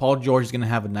 Paul George is going to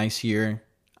have a nice year.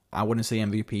 I wouldn't say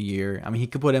MVP year. I mean, he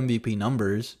could put MVP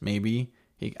numbers, maybe.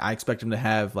 I expect him to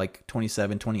have like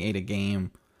 27, 28 a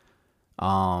game.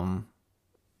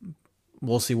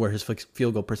 We'll see where his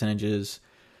field goal percentage is.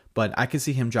 But I could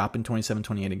see him dropping 27,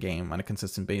 28 a game on a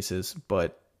consistent basis.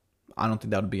 But I don't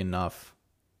think that would be enough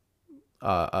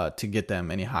to get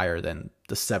them any higher than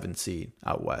the 7th seed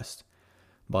out west.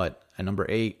 But at number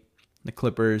 8, the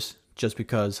Clippers, just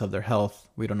because of their health,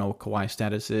 we don't know what Kawhi's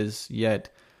status is yet.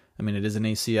 I mean, it is an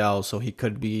ACL, so he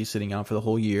could be sitting out for the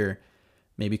whole year.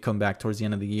 Maybe come back towards the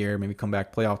end of the year. Maybe come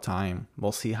back playoff time.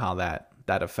 We'll see how that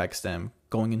affects them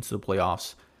going into the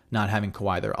playoffs, not having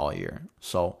Kawhi there all year.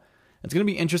 So it's going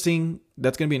to be interesting.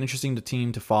 That's going to be an interesting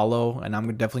team to follow, and I'm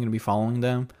definitely going to be following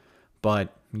them.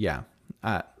 But yeah,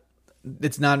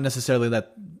 it's not necessarily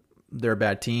that they're a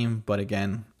bad team, but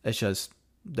again, it's just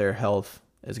their health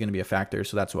is going to be a factor.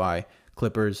 So that's why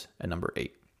Clippers at number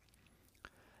 8.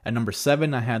 At number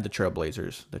 7, I had the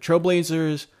Trailblazers. The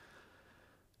Trailblazers,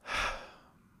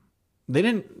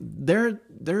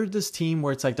 they're this team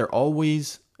where it's like they're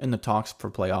always in the talks for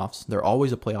playoffs. They're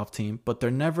always a playoff team, but they're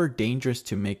never dangerous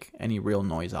to make any real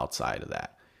noise outside of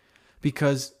that.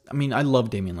 Because, I mean, I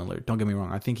love Damian Lillard. Don't get me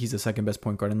wrong. I think he's the second best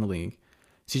point guard in the league.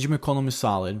 CJ McCollum is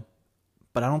solid,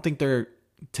 but I don't think they're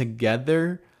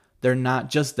together. They're not,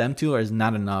 just them two is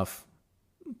not enough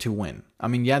to win. I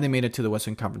mean, yeah, they made it to the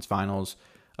Western Conference Finals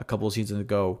a couple of seasons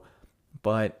ago,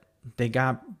 but they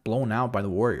got blown out by the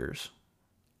Warriors.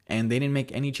 And they didn't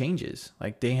make any changes.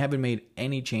 Like, they haven't made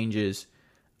any changes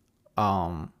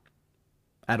at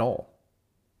all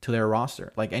to their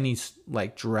roster. Like, any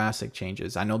like drastic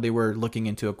changes. I know they were looking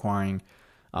into acquiring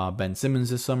Ben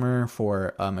Simmons this summer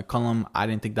for McCollum. I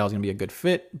didn't think that was going to be a good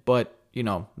fit, but, you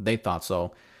know, they thought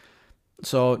so.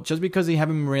 So just because they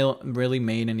haven't really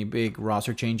made any big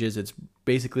roster changes, it's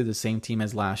basically the same team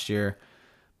as last year.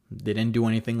 They didn't do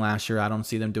anything last year. I don't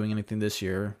see them doing anything this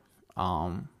year.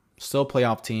 Still a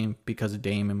playoff team because of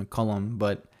Dame and McCollum,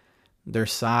 but their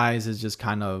size is just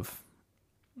kind of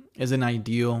isn't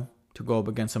ideal to go up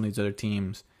against some of these other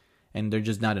teams, and they're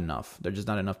just not enough. They're just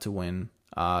not enough to win.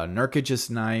 Nurkic is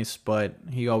nice, but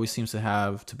he always seems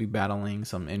to be battling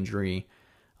some injury.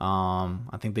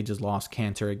 I think they just lost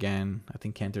Cantor again. I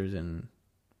think Cantor's in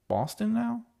Boston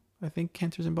now.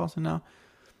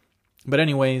 But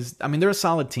anyways, I mean, they're a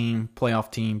solid team,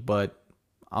 playoff team, but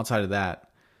outside of that,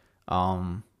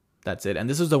 that's it. And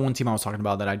this is the one team I was talking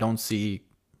about that I don't see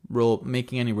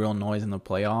making any real noise in the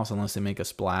playoffs unless they make a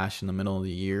splash in the middle of the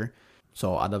year.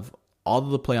 So out of all of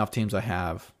the playoff teams I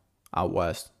have out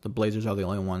west, the Blazers are the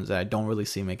only ones that I don't really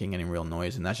see making any real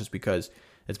noise. And that's just because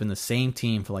it's been the same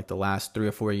team for like the last 3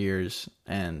 or 4 years,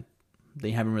 and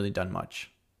they haven't really done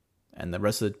much. And the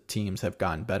rest of the teams have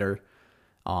gotten better.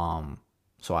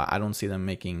 So I don't see them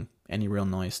making any real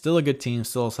noise. Still a good team,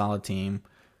 still a solid team,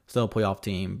 still a playoff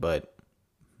team, but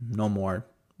no more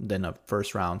than a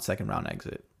first round, second round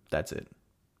exit. That's it.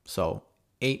 So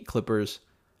 8 Clippers,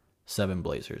 7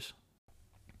 Blazers.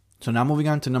 So now moving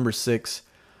on to number 6,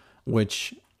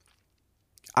 which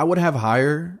I would have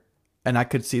higher, and I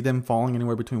could see them falling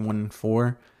anywhere between 1 and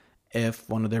 4 if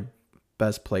one of their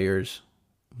best players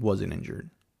wasn't injured.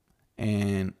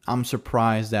 And I'm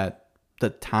surprised that the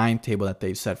timetable that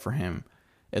they've set for him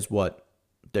is what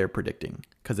they're predicting,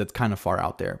 because it's kind of far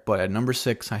out there. But at number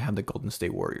 6, I have the Golden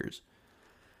State Warriors.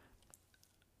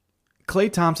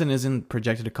 Klay Thompson isn't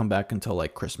projected to come back until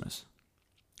like Christmas.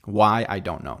 Why? I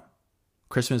don't know.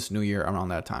 Christmas, New Year, around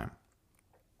that time.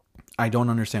 I don't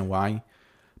understand why,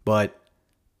 but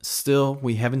still,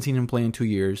 we haven't seen him play in 2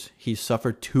 years. He's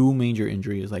suffered 2 major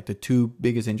injuries, like the 2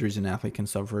 biggest injuries an athlete can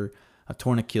suffer, a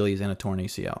torn Achilles and a torn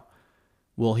ACL.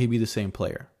 Will he be the same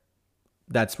player?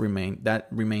 That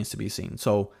remains to be seen.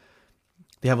 So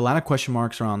they have a lot of question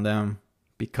marks around them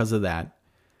because of that.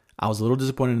 I was a little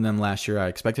disappointed in them last year. I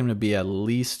expected them to be at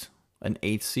least an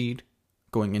 8th seed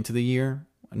going into the year,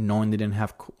 knowing they didn't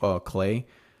have Klay.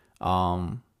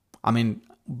 I mean,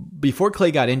 before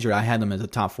Klay got injured, I had them as a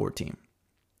top 4 team.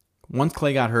 Once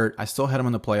Klay got hurt, I still had them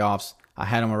in the playoffs. I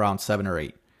had them around 7 or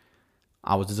 8.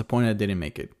 I was disappointed they didn't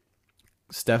make it.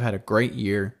 Steph had a great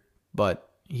year, but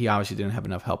he obviously didn't have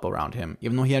enough help around him.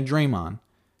 Even though he had Draymond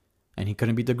and he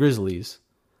couldn't beat the Grizzlies,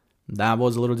 that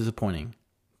was a little disappointing.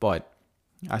 But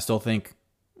I still think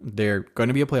they're going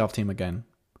to be a playoff team again.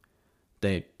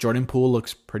 Jordan Poole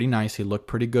looks pretty nice. He looked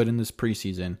pretty good in this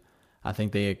preseason. I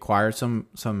think they acquired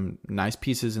some nice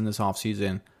pieces in this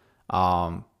offseason.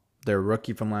 Their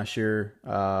rookie from last year,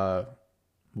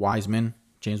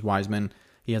 James Wiseman,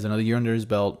 he has another year under his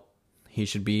belt. He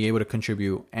should be able to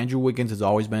contribute. Andrew Wiggins has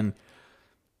always been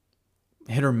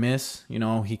hit or miss. You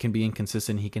know, he can be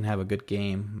inconsistent. He can have a good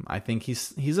game. I think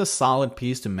he's a solid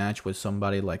piece to match with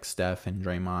somebody like Steph and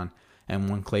Draymond. And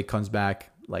when Klay comes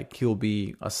back, like, he'll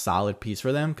be a solid piece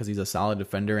for them because he's a solid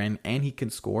defender and he can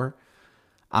score.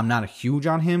 I'm not huge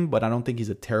on him, but I don't think he's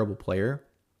a terrible player.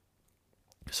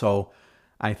 So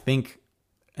I think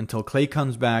until Klay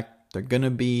comes back, they're going to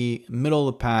be middle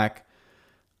of the pack.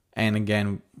 And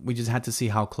again, we just had to see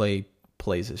how Klay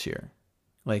plays this year.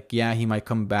 Like, yeah, he might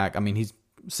come back. I mean,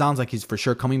 sounds like he's for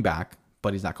sure coming back,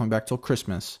 but he's not coming back till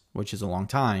Christmas, which is a long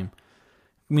time.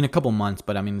 I mean, a couple months,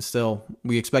 but I mean, still,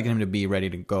 we expected him to be ready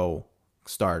to go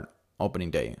start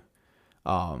opening day,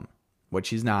 which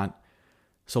he's not.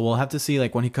 So we'll have to see,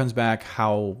 like, when he comes back,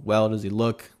 how well does he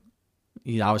look?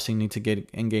 He obviously needs to get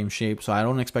in game shape, so I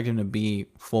don't expect him to be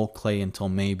full Klay until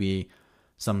maybe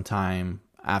sometime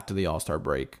after the All-Star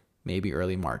break, maybe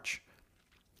early March.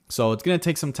 So it's going to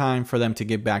take some time for them to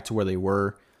get back to where they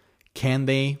were. Can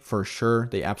they? For sure.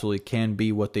 They absolutely can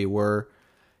be what they were.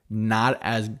 Not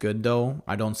as good, though.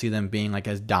 I don't see them being like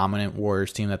as dominant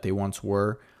Warriors team that they once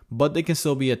were. But they can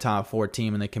still be a top 4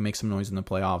 team, and they can make some noise in the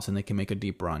playoffs, and they can make a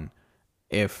deep run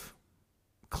if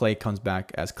Klay comes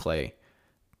back as Klay.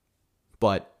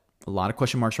 But a lot of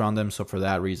question marks around them, so for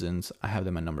that reasons, I have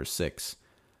them at number 6.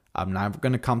 I'm not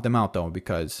going to count them out, though,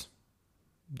 because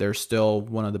they're still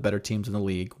one of the better teams in the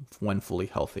league when fully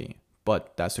healthy.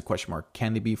 But that's the question mark.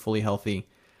 Can they be fully healthy?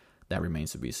 that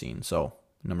remains to be seen. So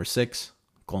number 6,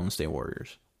 Golden State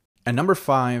Warriors. And number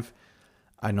 5,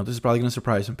 I know this is probably going to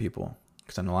surprise some people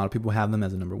because I know a lot of people have them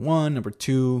as a number 1, number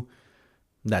 2.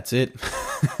 That's it.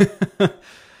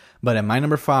 But at my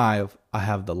number 5, I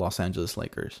have the Los Angeles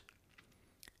Lakers.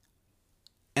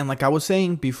 And like I was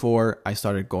saying before I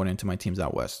started going into my teams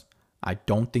out west, I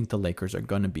don't think the Lakers are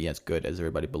going to be as good as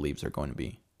everybody believes they're going to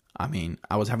be. I mean,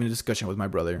 I was having a discussion with my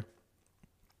brother,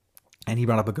 and he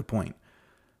brought up a good point.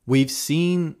 We've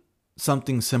seen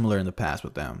something similar in the past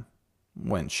with them.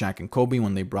 When Shaq and Kobe,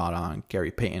 when they brought on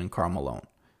Gary Payton and Karl Malone.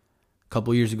 A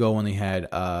couple years ago when they had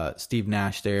Steve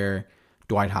Nash there,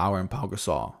 Dwight Howard, and Pau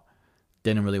Gasol.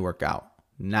 Didn't really work out.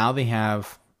 Now they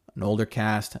have an older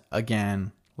cast.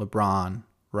 Again, LeBron,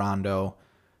 Rondo,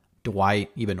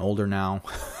 Dwight, even older now.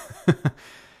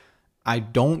 I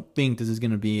don't think this is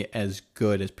going to be as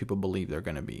good as people believe they're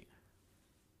going to be.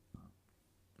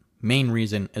 Main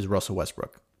reason is Russell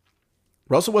Westbrook.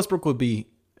 Russell Westbrook would be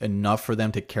enough for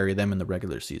them to carry them in the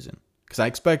regular season. Because I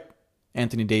expect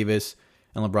Anthony Davis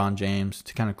and LeBron James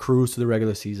to kind of cruise to the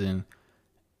regular season.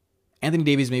 Anthony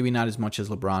Davis maybe not as much as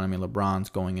LeBron. I mean,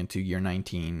 LeBron's going into year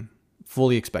 19,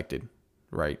 fully expected,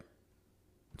 right?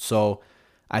 So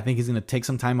I think he's going to take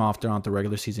some time off throughout the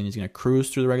regular season. He's going to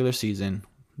cruise through the regular season.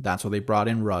 That's why they brought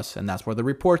in Russ, and that's where the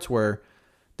reports were.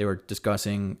 They were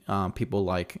discussing people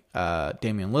like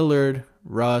Damian Lillard,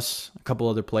 Russ, a couple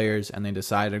other players, and they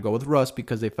decided to go with Russ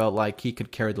because they felt like he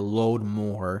could carry the load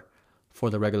more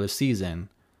for the regular season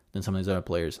than some of these other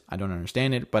players. I don't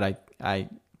understand it, but I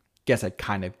guess I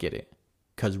kind of get it.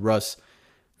 Because Russ,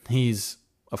 he's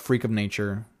a freak of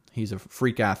nature. He's a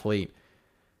freak athlete.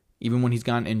 Even when he's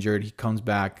gotten injured, he comes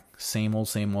back, same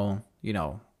old, you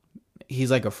know, he's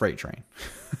like a freight train.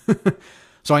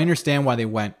 So I understand why they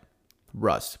went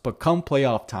Russ. But come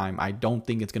playoff time, I don't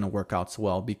think it's going to work out so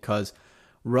well because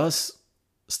Russ'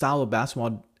 style of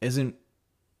basketball isn't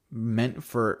meant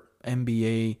for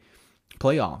NBA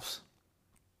playoffs.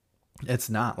 It's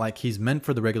not. Like, he's meant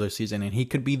for the regular season, and he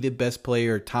could be the best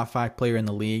player, top 5 player in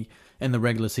the league in the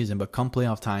regular season. But come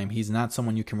playoff time, he's not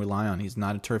someone you can rely on. He's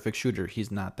not a terrific shooter.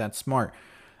 He's not that smart.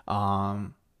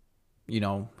 You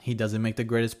know, he doesn't make the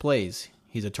greatest plays.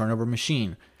 He's a turnover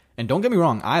machine. And don't get me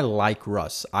wrong, I like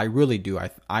Russ. I really do.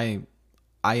 I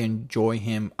enjoy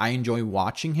him. I enjoy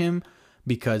watching him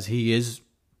because he is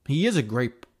a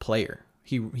great player.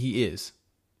 He is.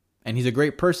 And he's a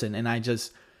great person. And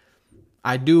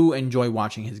I do enjoy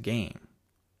watching his game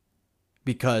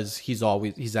because he's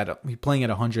playing at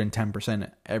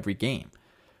 110% every game.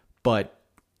 But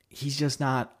he's just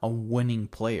not a winning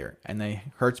player. And it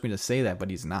hurts me to say that, but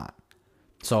he's not.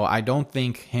 So I don't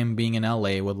think him being in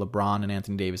LA with LeBron and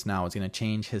Anthony Davis now is going to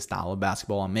change his style of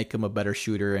basketball and make him a better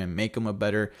shooter and make him a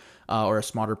better or a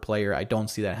smarter player. I don't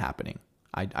see that happening.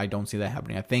 I don't see that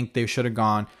happening. I think they should have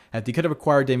gone, if they could have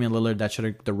acquired Damian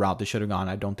Lillard, the route they should have gone.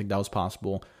 I don't think that was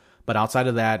possible. But outside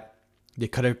of that, they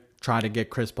could have tried to get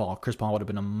Chris Paul. Chris Paul would have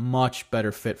been a much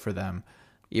better fit for them,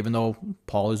 even though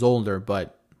Paul is older.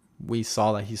 But we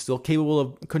saw that he's still capable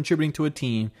of contributing to a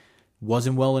team.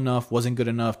 Wasn't well enough, wasn't good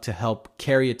enough to help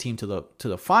carry a team to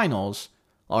the finals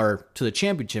or to the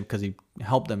championship because he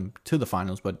helped them to the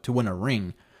finals, but to win a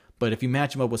ring. But if you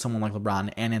match him up with someone like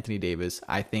LeBron and Anthony Davis,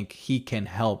 I think he can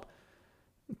help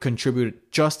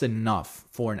contribute just enough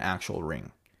for an actual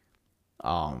ring.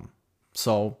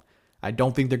 So I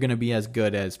don't think they're going to be as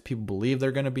good as people believe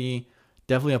they're going to be.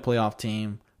 Definitely a playoff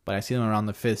team, but I see them around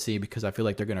the 5th seed because I feel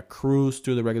like they're going to cruise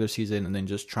through the regular season and then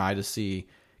just try to see,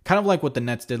 kind of like what the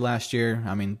Nets did last year.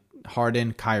 I mean,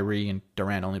 Harden, Kyrie, and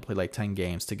Durant only played like 10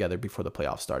 games together before the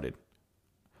playoffs started.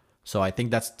 So I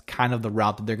think that's kind of the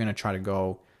route that they're going to try to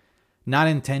go. Not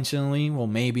intentionally, well,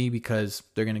 maybe because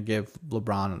they're going to give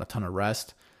LeBron a ton of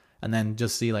rest and then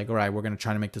just see like, all right, we're going to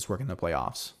try to make this work in the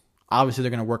playoffs. Obviously,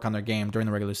 they're going to work on their game during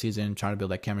the regular season, trying to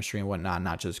build that chemistry and whatnot,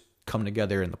 not just come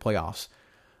together in the playoffs.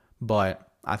 But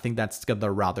I think that's the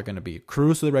route they're going to be.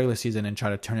 Cruise to the regular season and try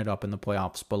to turn it up in the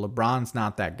playoffs. But LeBron's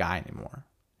not that guy anymore,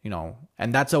 you know,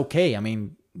 and that's okay. I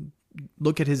mean,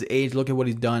 look at his age. Look at what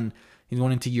he's done. He's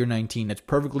going into year 19. It's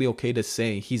perfectly okay to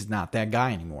say he's not that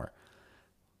guy anymore.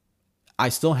 I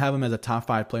still have him as a top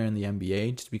 5 player in the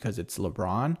NBA just because it's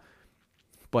LeBron.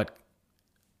 But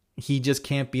he just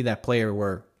can't be that player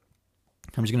where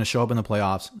I'm just going to show up in the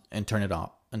playoffs and turn it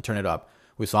up.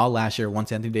 We saw last year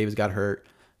once Anthony Davis got hurt,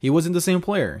 he wasn't the same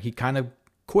player. He kind of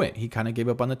quit. He kind of gave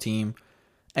up on the team.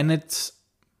 And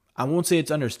I won't say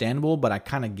it's understandable, but I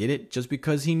kind of get it just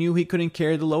because he knew he couldn't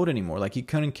carry the load anymore. Like he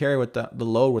couldn't carry with the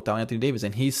load without Anthony Davis.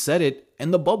 And he said it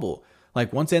in the bubble.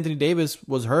 Like once Anthony Davis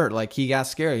was hurt, like he got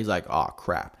scared. He's like, oh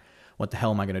crap, what the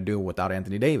hell am I going to do without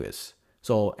Anthony Davis?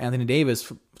 So Anthony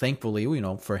Davis, thankfully,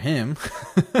 for him,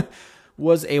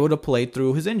 was able to play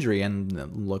through his injury,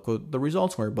 and look what the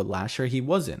results were. But last year he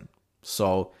wasn't.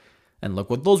 So, and look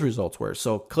what those results were.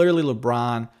 So clearly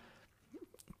LeBron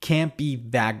can't be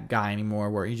that guy anymore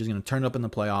where he's just going to turn up in the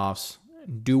playoffs,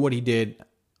 do what he did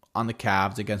on the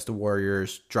Cavs against the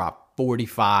Warriors, drop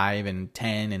 45 and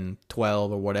 10 and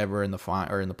 12 or whatever in the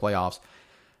playoffs.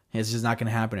 It's just not going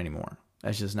to happen anymore.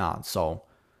 That's just not. So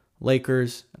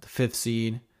Lakers at the 5th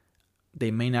seed, they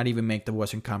may not even make the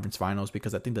Western Conference Finals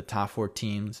because I think the top 4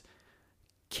 teams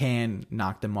can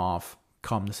knock them off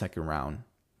come the second round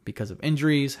because of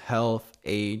injuries, health,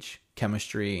 age,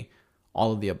 chemistry,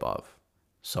 all of the above.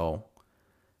 So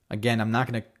again, I'm not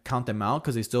going to count them out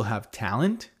because they still have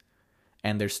talent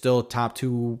and they're still top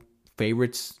 2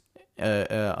 favorites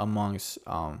amongst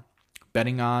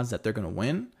betting odds that they're going to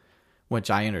win,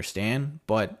 which I understand,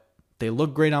 but they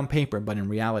look great on paper, but in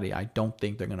reality, I don't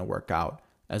think they're going to work out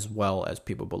as well as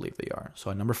people believe they are. So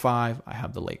at number 5, I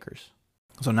have the Lakers.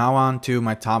 So now on to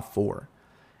my top 4.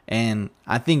 And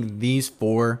I think these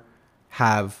 4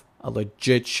 have a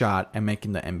legit shot at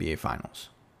making the NBA Finals.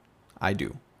 I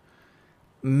do.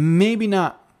 Maybe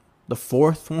not the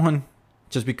 4th one,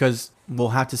 just because we'll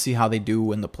have to see how they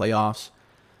do in the playoffs.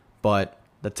 But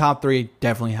the top 3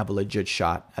 definitely have a legit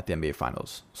shot at the NBA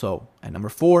Finals. So at number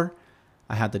 4,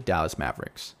 I have the Dallas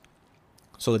Mavericks.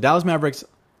 So the Dallas Mavericks,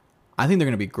 I think they're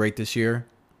going to be great this year.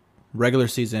 Regular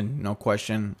season, no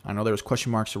question. I know there was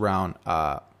question marks around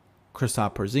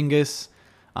Kristaps Porzingis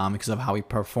because of how he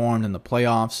performed in the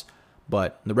playoffs.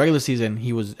 But in the regular season,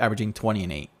 he was averaging 20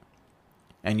 and 8.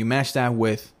 And you match that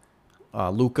with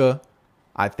Luka,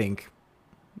 I think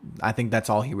that's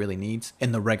all he really needs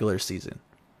in the regular season.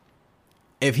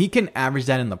 If he can average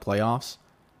that in the playoffs,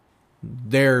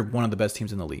 they're one of the best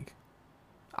teams in the league.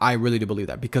 I really do believe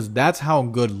that because that's how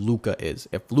good Luka is.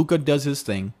 If Luka does his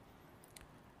thing,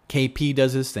 KP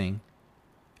does his thing,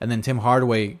 and then Tim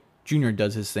Hardaway Jr.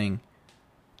 does his thing,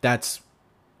 that's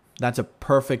a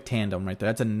perfect tandem right there.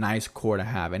 That's a nice core to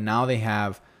have. And now they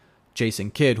have Jason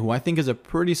Kidd, who I think is a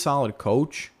pretty solid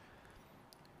coach.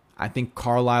 I think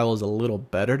Carlisle is a little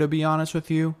better, to be honest with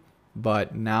you.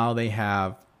 But now they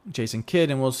have Jason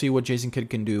Kidd, and we'll see what Jason Kidd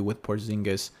can do with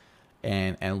Porzingis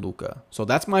and Luka. So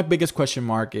that's my biggest question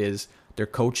mark is their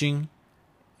coaching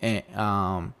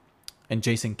and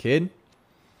Jason Kidd.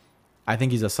 I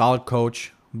think he's a solid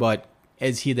coach, but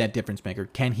is he that difference maker?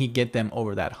 Can he get them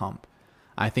over that hump?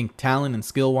 I think talent and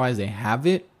skill-wise, they have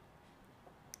it.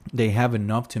 They have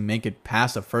enough to make it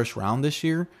past the first round this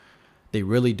year. They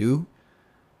really do.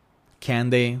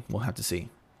 Can they? We'll have to see.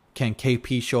 Can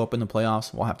KP show up in the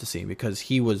playoffs? We'll have to see because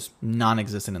he was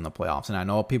non-existent in the playoffs. And I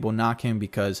know people knock him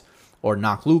or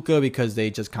knock Luka because they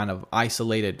just kind of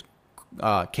isolated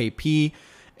KP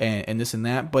and this and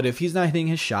that. But if he's not hitting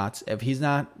his shots, if he's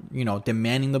not,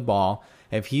 demanding the ball,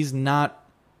 if he's not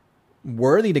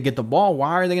worthy to get the ball,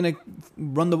 why are they going to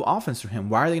run the offense for him?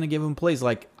 Why are they going to give him plays?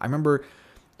 Like, I remember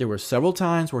there were several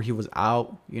times where he was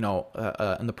out, in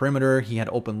the perimeter. He had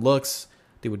open looks.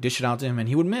 They would dish it out to him, and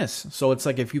he would miss. So it's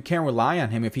like if you can't rely on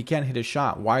him, if he can't hit his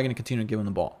shot, why are you going to continue to give him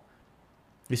the ball?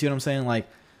 You see what I'm saying? Like,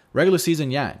 regular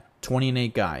season, 20 and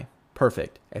 8 guy,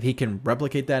 perfect. If he can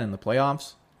replicate that in the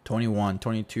playoffs, 21,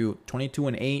 22, 22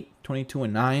 and 8, 22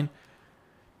 and 9,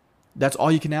 that's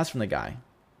all you can ask from the guy.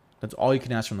 That's all you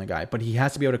can ask from the guy. But he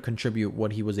has to be able to contribute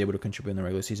what he was able to contribute in the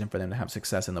regular season for them to have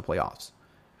success in the playoffs.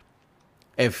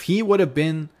 If he would have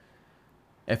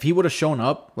shown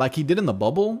up like he did in the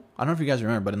bubble, I don't know if you guys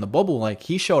remember, but in the bubble, like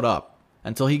he showed up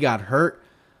until he got hurt.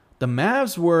 The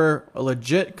Mavs were a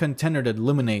legit contender to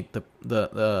eliminate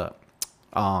the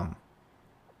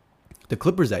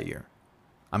Clippers that year.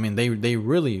 I mean, they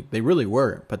really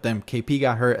were. But then KP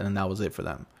got hurt, and then that was it for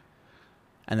them.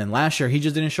 And then last year, he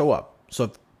just didn't show up. So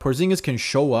if Porzingis can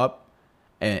show up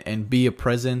and be a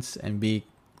presence and be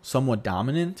somewhat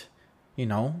dominant,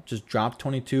 just drop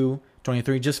 22,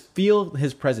 23, just feel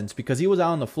his presence because he was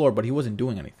out on the floor, but he wasn't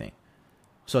doing anything.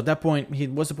 So at that point,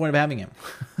 what's the point of having him?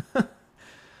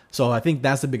 So I think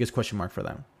that's the biggest question mark for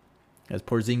them. Is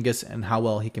Porzingis and how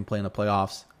well he can play in the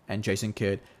playoffs, and Jason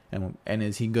Kidd, and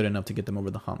is he good enough to get them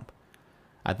over the hump?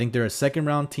 I think they're a second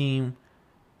round team,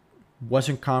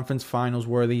 Western Conference Finals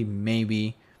worthy,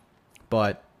 maybe,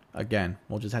 but again,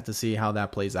 we'll just have to see how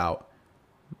that plays out.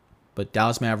 But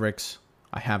Dallas Mavericks,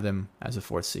 I have them as a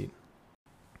 4th seed.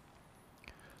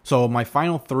 So my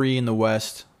final 3 in the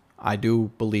West, I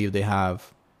do believe they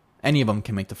have, any of them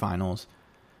can make the finals.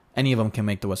 Any of them can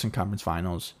make the Western Conference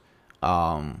Finals.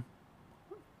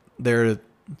 They're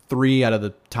 3 out of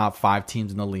the top 5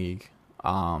 teams in the league.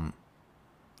 I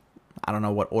don't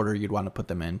know what order you'd want to put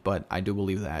them in, but I do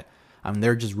believe that.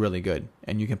 They're just really good,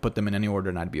 and you can put them in any order,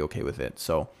 and I'd be okay with it.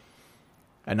 So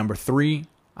at number 3,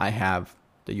 I have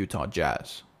the Utah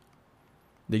Jazz.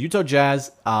 The Utah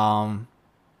Jazz,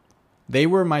 they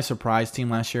were my surprise team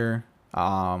last year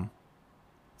for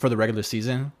the regular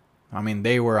season. I mean,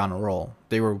 they were on a roll.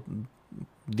 They were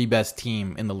the best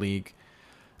team in the league.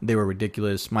 They were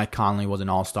ridiculous. Mike Conley was an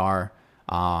all-star.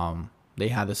 They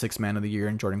had the 6th man of the year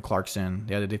in Jordan Clarkson.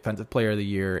 They had the defensive player of the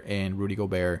year in Rudy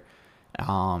Gobert.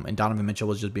 And Donovan Mitchell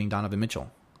was just being Donovan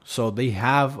Mitchell. So they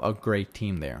have a great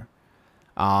team there.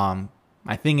 My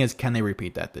thing is, can they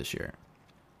repeat that this year?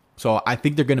 So I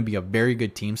think they're going to be a very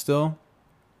good team still.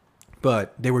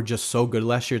 But they were just so good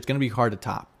last year. It's going to be hard to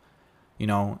top.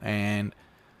 And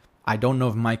I don't know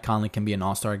if Mike Conley can be an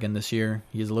all-star again this year.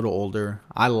 He's a little older.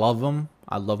 I love him.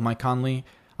 I love Mike Conley.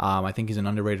 I think he's an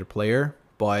underrated player.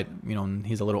 But,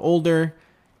 he's a little older.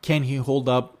 Can he hold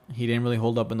up? He didn't really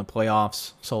hold up in the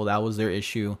playoffs, so that was their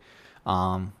issue.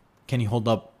 Can he hold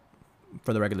up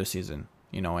for the regular season?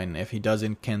 And if he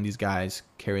doesn't, can these guys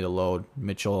carry the load?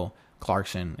 Mitchell,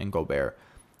 Clarkson, and Gobert.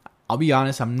 I'll be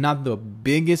honest, I'm not the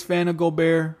biggest fan of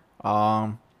Gobert.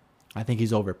 I think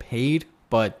he's overpaid,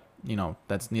 but,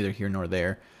 that's neither here nor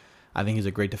there. I think he's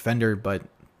a great defender, but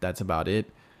that's about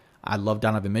it. I love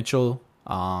Donovan Mitchell.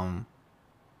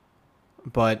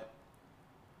 But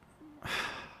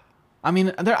I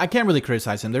mean, I can't really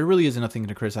criticize him. There really isn't nothing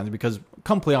to criticize him because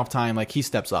come playoff time, like, he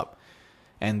steps up.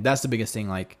 And that's the biggest thing.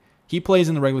 Like, he plays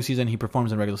in the regular season, he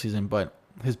performs in the regular season, but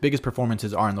his biggest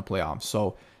performances are in the playoffs.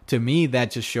 So to me,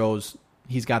 that just shows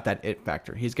he's got that it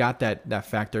factor. He's got that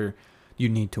factor you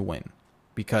need to win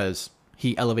because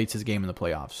he elevates his game in the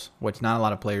playoffs, which not a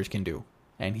lot of players can do.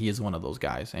 And he is one of those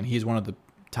guys. And he's one of the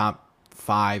top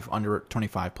 5 under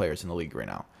 25 players in the league right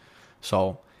now.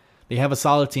 So they have a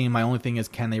solid team. My only thing is,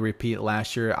 can they repeat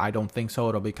last year? I don't think so.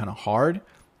 It'll be kind of hard,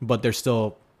 but they're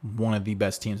still one of the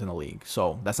best teams in the league.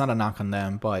 So that's not a knock on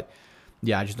them, but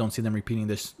yeah, I just don't see them repeating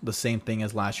the same thing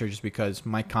as last year just because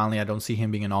Mike Conley, I don't see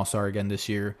him being an all-star again this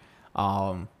year.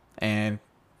 And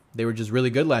they were just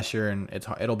really good last year, and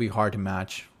it'll be hard to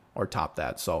match or top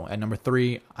that. So at number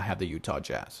 3, I have the Utah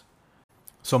Jazz.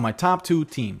 So my top 2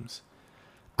 teams,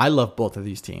 I love both of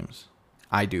these teams.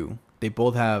 I do. They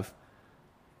both have...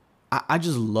 I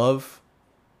just love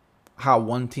how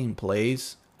one team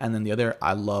plays, and then the other,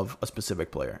 I love a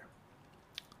specific player.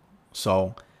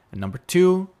 So at number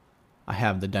 2, I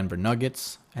have the Denver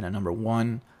Nuggets, and at number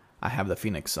 1, I have the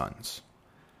Phoenix Suns.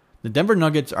 The Denver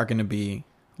Nuggets are going to be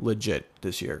legit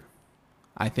this year.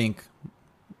 I think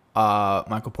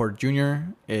Michael Porter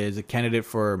Jr. is a candidate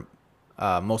for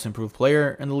most improved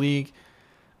player in the league.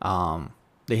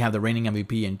 They have the reigning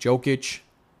MVP in Jokic.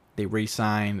 They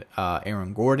re-signed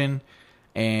Aaron Gordon,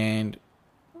 and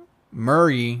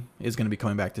Murray is going to be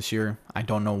coming back this year. I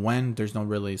don't know when. There's no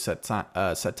really set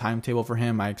timetable for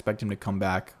him. I expect him to come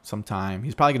back sometime.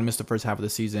 He's probably going to miss the first half of the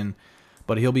season,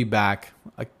 but he'll be back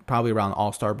probably around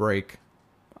All-Star break.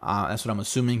 That's what I'm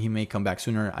assuming. He may come back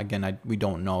sooner. Again, we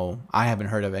don't know. I haven't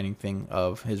heard of anything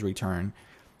of his return,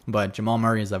 but Jamal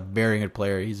Murray is a very good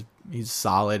player. He's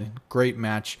solid. Great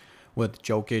match with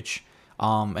Jokic.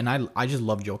 And I just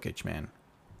love Jokic, man.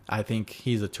 I think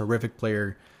he's a terrific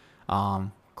player,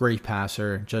 great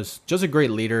passer, just a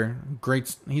great leader.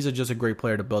 He's just a great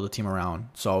player to build a team around.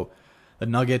 So the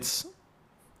Nuggets,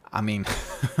 I mean,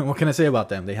 what can I say about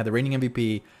them? They had the reigning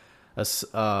MVP,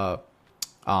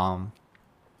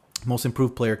 most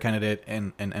improved player candidate,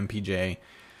 and MPJ,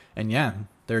 and yeah,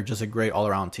 they're just a great all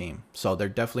around team. So they're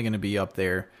definitely going to be up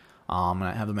there. And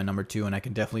I have them at number 2, and I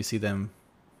can definitely see them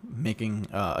making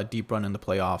a deep run in the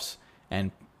playoffs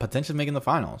and potentially making the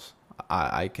finals.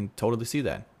 I can totally see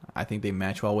that. I think they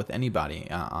match well with anybody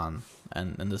in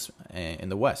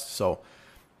the West. So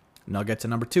Nuggets at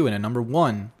number 2, and at number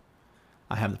 1,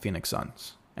 I have the Phoenix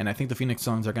Suns. And I think the Phoenix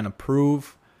Suns are going to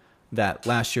prove that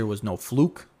last year was no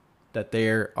fluke, that they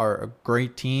are a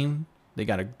great team. They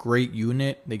got a great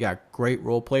unit. They got great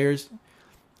role players.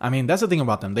 I mean, that's the thing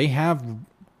about them. Devin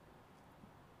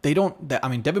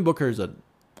Booker is an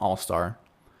all-star.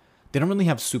 They don't really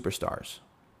have superstars.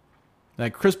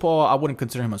 Like Chris Paul, I wouldn't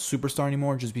consider him a superstar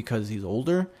anymore just because he's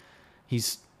older.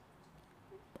 He's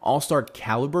all-star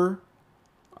caliber,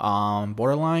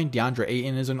 borderline. DeAndre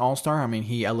Ayton is an all-star. I mean,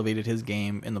 he elevated his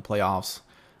game in the playoffs.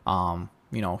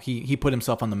 He put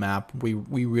himself on the map. We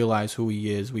realize who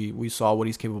he is. We saw what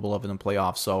he's capable of in the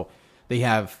playoffs. So they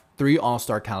have 3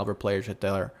 all-star caliber players right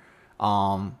there.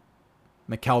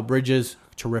 Mikal Bridges,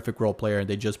 terrific role player.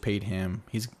 They just paid him.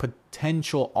 He's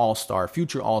potential all-star,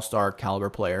 future all-star caliber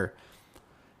player.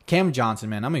 Cam Johnson,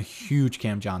 man, I'm a huge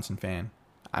Cam Johnson fan.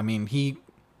 I mean,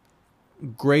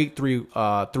 great 3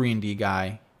 and D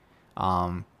guy.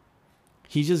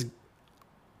 He just,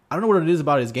 I don't know what it is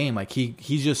about his game. Like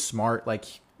he's just smart. Like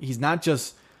he's not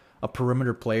just a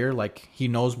perimeter player. Like he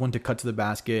knows when to cut to the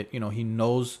basket.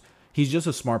 He's just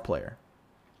a smart player.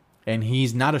 And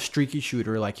he's not a streaky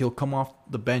shooter. Like he'll come off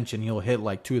the bench and he'll hit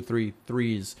like 2 or 3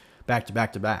 threes back to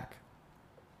back to back.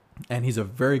 And he's a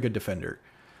very good defender.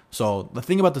 So the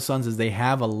thing about the Suns is they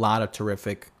have a lot of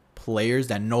terrific players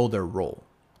that know their role,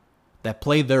 that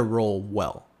play their role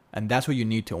well. And that's what you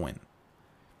need to win.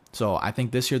 So I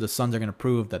think this year the Suns are going to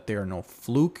prove that they are no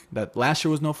fluke, that last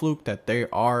year was no fluke, that they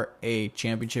are a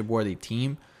championship worthy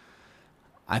team.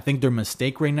 I think their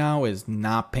mistake right now is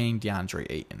not paying DeAndre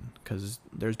Ayton, because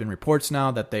there's been reports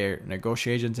now that their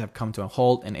negotiations have come to a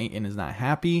halt and Ayton is not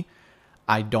happy.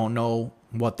 I don't know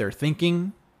what they're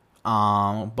thinking,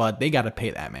 but they got to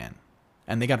pay that man,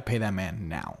 and they got to pay that man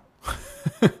now.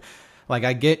 Like,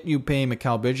 I get you paying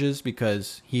Mikal Bridges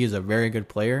because he is a very good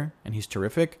player and he's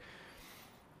terrific.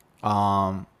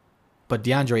 But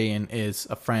DeAndre Ayton is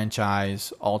a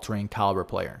franchise-altering caliber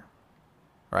player,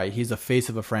 right? He's the face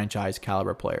of a franchise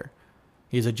caliber player.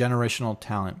 He's a generational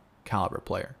talent caliber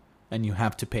player, and you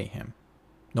have to pay him,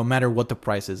 no matter what the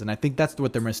price is. And I think that's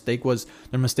what their mistake was.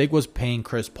 Their mistake was paying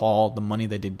Chris Paul the money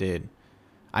that they did.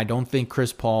 I don't think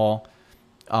Chris Paul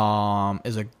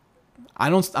is a. I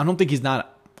don't think he's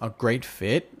not a great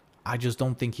fit. I just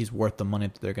don't think he's worth the money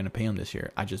that they're going to pay him this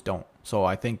year. I just don't. So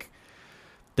I think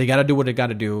they got to do what they got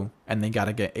to do, and they got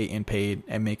to get Ayton paid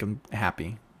and make him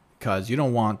happy, because you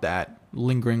don't want that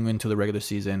lingering into the regular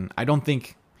season. I don't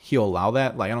think he'll allow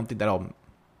that. Like, I don't think that'll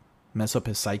mess up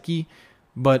his psyche,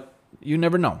 but you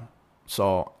never know.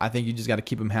 So I think you just got to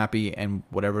keep him happy, and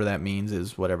whatever that means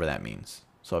is whatever that means.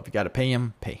 So if you got to pay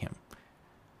him, pay him.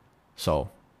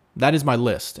 So that is my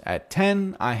list. At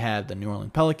 10, I had the New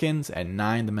Orleans Pelicans. At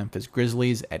 9, the Memphis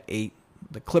Grizzlies. At 8,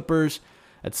 the Clippers.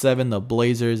 At 7, the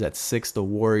Blazers. At 6, the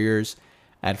Warriors.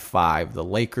 At 5, the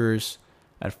Lakers.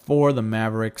 At 4, the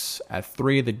Mavericks. At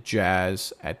 3, the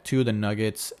Jazz. At 2, the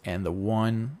Nuggets. And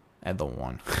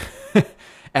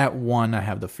At 1, I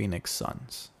have the Phoenix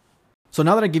Suns. So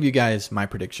now that I give you guys my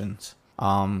predictions,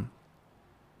 my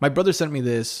brother sent me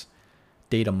this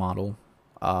data model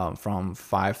from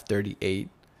 538.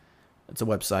 It's a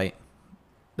website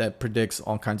that predicts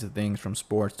all kinds of things from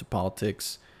sports to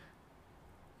politics.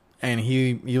 And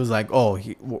he was like,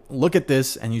 look at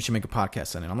this and you should make a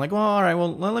podcast on it. I'm like, well, all right,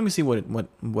 well, let me see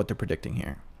what they're predicting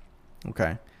here.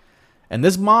 Okay. And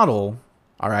this model,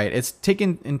 all right, it's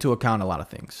taken into account a lot of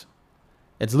things.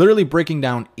 It's literally breaking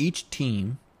down each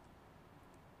team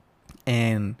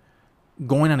and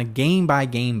going on a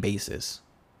game-by-game basis.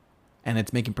 And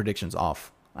it's making predictions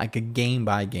off like a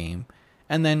game-by-game.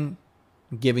 And then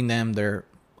giving them their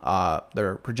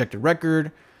projected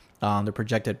record, their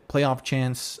projected playoff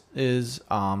chances,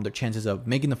 their chances of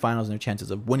making the finals, and their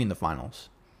chances of winning the finals.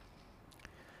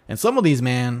 And some of these,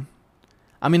 man,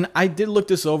 I mean, I did look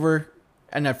this over,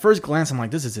 and at first glance, I'm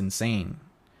like, this is insane.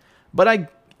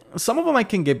 But some of them I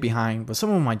can get behind, but some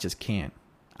of them I just can't.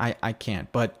 I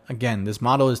can't. But again, this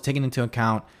model is taking into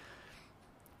account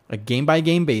a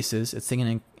game-by-game basis. It's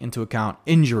taking into account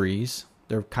injuries.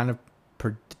 They're kind of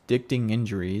predicting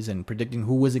injuries and predicting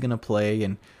who is it going to play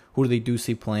and who do they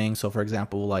see playing. So, for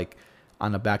example, like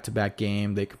on a back-to-back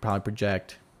game, they could probably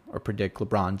project or predict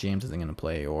LeBron James isn't going to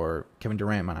play, or Kevin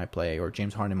Durant might not play, or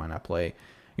James Harden might not play.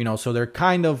 So they're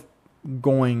kind of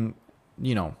going,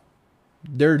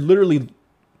 they're literally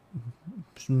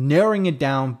narrowing it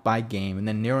down by game and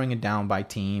then narrowing it down by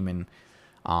team and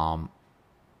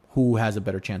who has a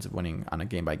better chance of winning on a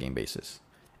game-by-game basis.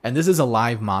 And this is a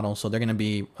live model, so they're going to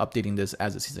be updating this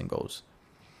as the season goes.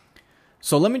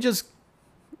 So let me just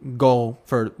go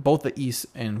for both the East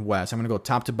and West. I'm going to go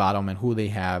top to bottom and who they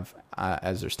have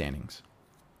as their standings.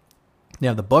 They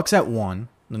have the Bucks at 1,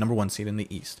 the number 1 seed in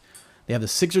the East. They have the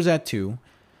Sixers at 2.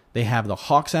 They have the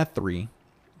Hawks at 3.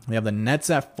 They have the Nets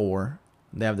at 4.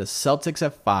 They have the Celtics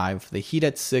at 5. The Heat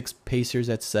at 6. Pacers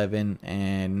at 7.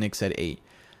 And Knicks at 8.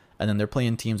 And then they're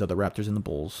playing teams of the Raptors and the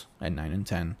Bulls at 9 and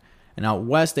 10. And out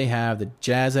west, they have the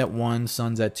Jazz at 1,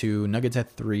 Suns at 2, Nuggets at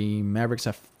 3, Mavericks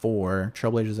at 4,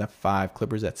 Trailblazers at 5,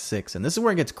 Clippers at 6. And this is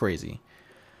where it gets crazy.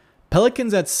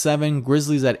 Pelicans at 7,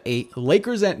 Grizzlies at 8,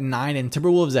 Lakers at 9, and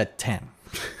Timberwolves at 10.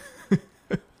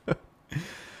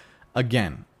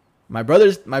 Again, my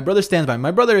brother stands by.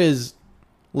 My brother is,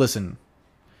 listen,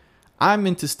 I'm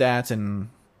into stats and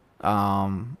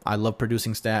I love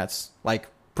producing stats, like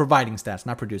providing stats,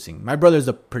 not producing. My brother's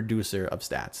a producer of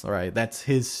stats, all right? That's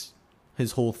his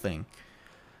whole thing.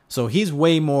 So he's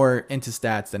way more into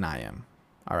stats than I am,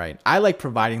 all right? I like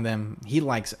providing them. He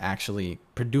likes actually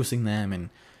producing them and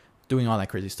doing all that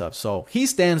crazy stuff. So he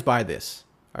stands by this,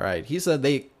 All right. He said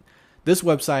this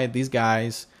website, these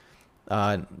guys,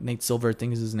 Nate Silver, I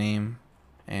think is his name,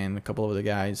 and a couple of other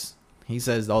guys. He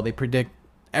says, they predict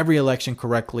every election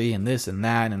correctly and this and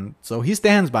that. And so he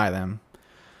stands by them.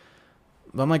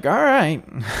 I'm like, all right,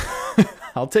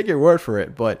 I'll take your word for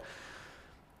it. But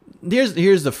here's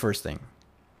the first thing.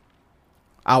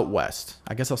 Out west.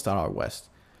 I guess I'll start out west.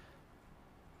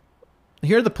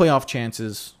 Here are the playoff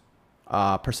chances,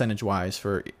 percentage-wise,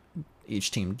 for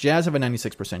each team. Jazz have a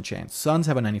 96% chance. Suns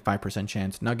have a 95%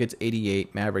 chance. Nuggets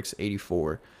 88. Mavericks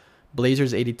 84.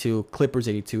 Blazers 82. Clippers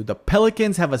 82. The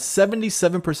Pelicans have a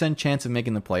 77% chance of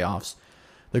making the playoffs.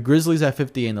 The Grizzlies at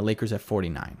 50 and the Lakers at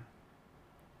 49.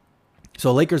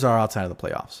 So Lakers are outside of the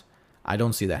playoffs. I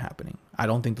don't see that happening. I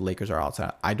don't think the Lakers are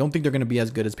outside. I don't think they're going to be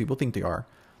as good as people think they are.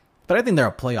 But I think they're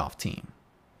a playoff team,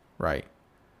 right?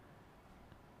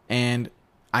 And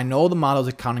I know the model's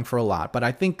accounting for a lot, but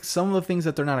I think some of the things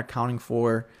that they're not accounting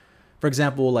for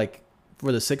example, like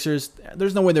for the Sixers,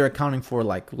 there's no way they're accounting for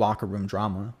like locker room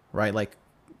drama, right? Like,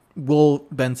 will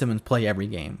Ben Simmons play every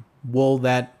game? Will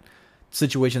that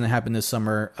situation that happened this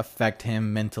summer affect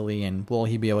him mentally, and will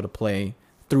he be able to play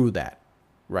through that,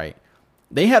 right?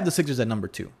 They have the Sixers at number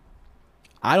 2.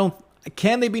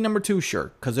 Can they be number 2?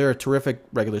 Sure, because they're a terrific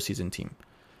regular season team.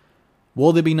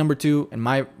 Will they be number 2? In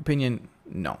my opinion,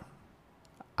 no.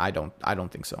 I don't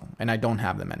think so. And I don't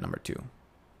have them at number 2.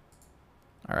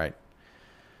 All right.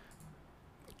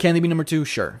 Can they be number 2?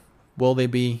 Sure. Will they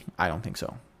be? I don't think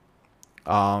so.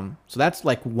 So that's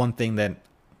like one thing that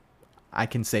I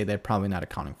can say they're probably not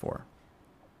accounting for.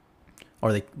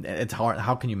 Or it's hard.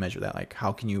 How can you measure that? Like,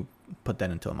 how can you put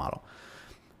that into a model?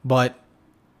 But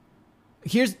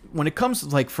when it comes to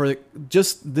like for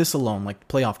just this alone, like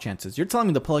playoff chances, you're telling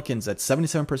me the Pelicans at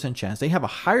 77% chance, they have a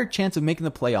higher chance of making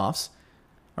the playoffs,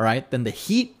 all right, than the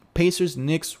Heat, Pacers,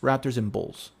 Knicks, Raptors, and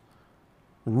Bulls.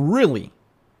 Really?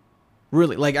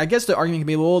 Like, I guess the argument can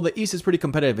be, well, the East is pretty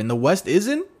competitive and the West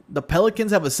isn't? The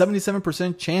Pelicans have a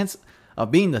 77% chance of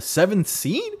being the 7th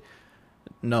seed?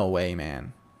 No way,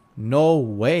 man. No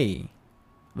way.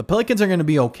 The Pelicans are going to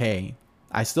be okay.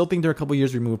 I still think they're a couple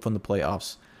years removed from the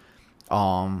playoffs.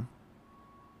 Or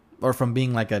from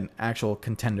being like an actual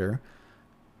contender.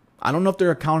 I don't know if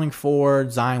they're accounting for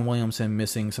Zion Williamson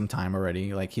missing some time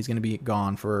already. Like, he's going to be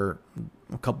gone for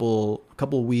a couple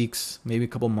weeks, maybe a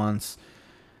couple months.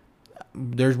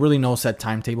 There's really no set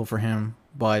timetable for him.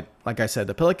 But like I said,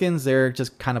 the Pelicans, they're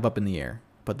just kind of up in the air.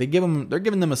 But they're giving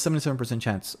them a 77%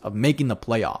 chance of making the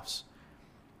playoffs.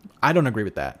 I don't agree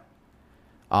with that.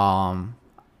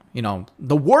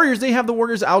 The Warriors, they have the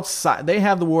Warriors outside. They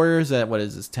have the Warriors at,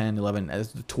 10, 11,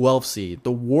 as the 12th seed.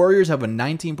 The Warriors have a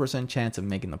 19% chance of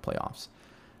making the playoffs.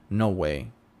 No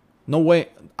way.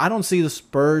 I don't see the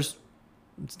Spurs.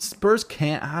 Spurs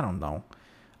can't. I don't know.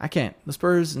 I can't. The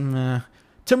Spurs,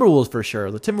 Timberwolves for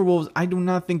sure. The Timberwolves, I do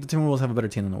not think the Timberwolves have a better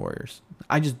team than the Warriors.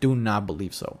 I just do not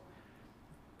believe so.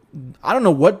 I don't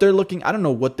know what they're looking. I don't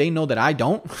know what they know that I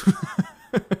don't.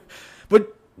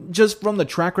 But just from the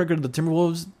track record of the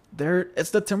Timberwolves,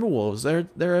 it's the Timberwolves.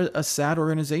 They're a sad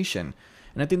organization,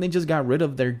 and I think they just got rid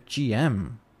of their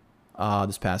GM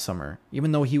this past summer.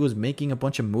 Even though he was making a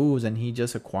bunch of moves and he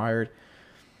just acquired,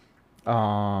 he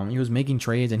was making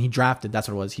trades and he drafted. That's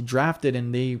what it was. He drafted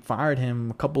and they fired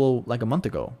him a month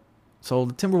ago. So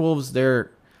the Timberwolves,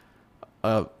 they're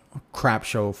a crap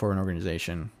show for an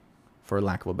organization, for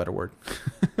lack of a better word.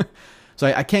 So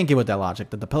I can't get with that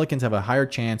logic that the Pelicans have a higher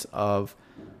chance of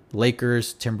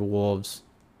Lakers, Timberwolves,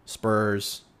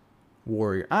 Spurs,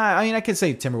 Warriors. I mean, I could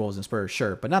say Timberwolves and Spurs,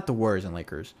 sure, but not the Warriors and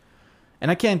Lakers.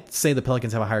 And I can't say the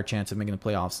Pelicans have a higher chance of making the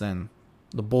playoffs than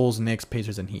the Bulls, Knicks,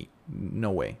 Pacers, and Heat. No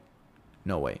way.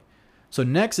 So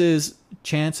next is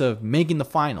chance of making the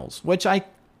finals, which I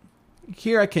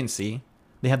can see.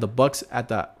 They have the Bucks at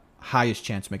the highest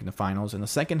chance of making the finals, and the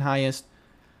second highest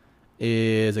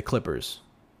is the Clippers.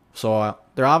 So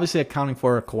they're obviously accounting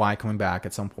for Kawhi coming back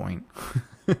at some point.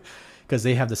 Because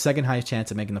they have the second highest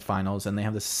chance of making the finals, and they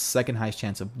have the second highest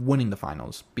chance of winning the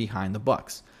finals behind the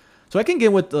Bucks. So I can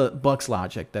get with the Bucks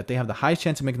logic that they have the highest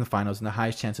chance of making the finals and the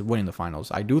highest chance of winning the finals.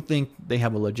 I do think they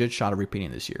have a legit shot of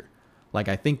repeating this year. Like,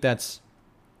 I think that's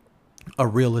a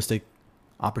realistic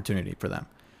opportunity for them.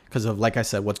 Because of, like I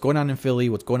said, what's going on in Philly,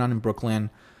 what's going on in Brooklyn.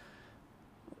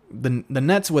 The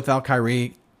Nets without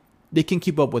Kyrie, they can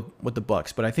keep up with the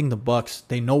Bucks. But I think the Bucks,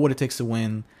 they know what it takes to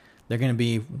win. They're going to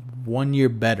be 1 year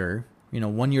better,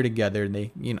 1 year together.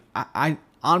 They, I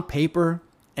on paper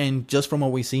and just from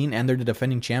what we've seen, and they're the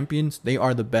defending champions, they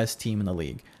are the best team in the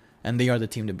league, and they are the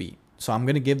team to beat. So I'm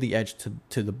going to give the edge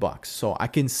to the Bucks. So I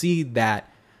can see that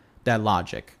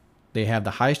logic. They have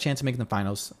the highest chance of making the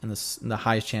finals and the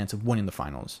highest chance of winning the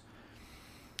finals.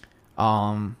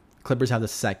 Clippers have the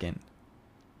second.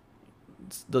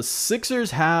 The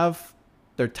Sixers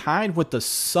they're tied with the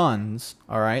Suns,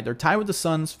 all right? They're tied with the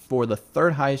Suns for the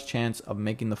third highest chance of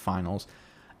making the finals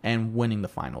and winning the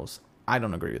finals. I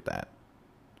don't agree with that.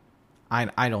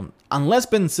 I don't. Unless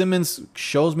Ben Simmons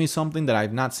shows me something that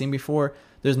I've not seen before,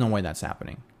 there's no way that's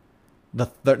happening.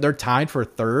 They're tied for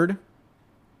third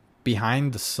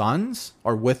behind the Suns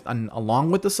or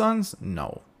along with the Suns?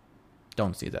 No.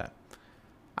 Don't see that.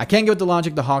 I can't give it the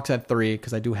logic the Hawks at 3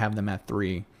 because I do have them at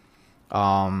 3.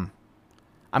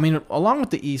 I mean, along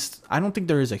with the East, I don't think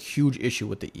there is a huge issue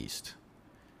with the East.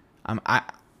 I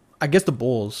guess the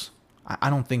Bulls. I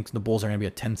don't think the Bulls are going to be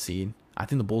a 10 seed. I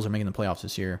think the Bulls are making the playoffs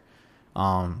this year.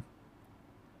 I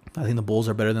think the Bulls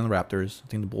are better than the Raptors. I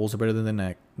think the Bulls are better than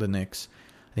the Knicks.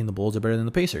 I think the Bulls are better than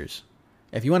the Pacers.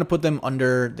 If you want to put them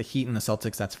under the Heat and the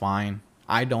Celtics, that's fine.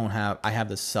 I have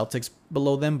the Celtics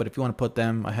below them, but if you want to put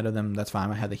them ahead of them, that's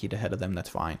fine. I have the Heat ahead of them, that's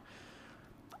fine.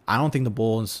 I don't think the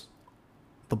Bulls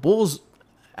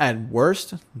at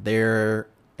worst, they're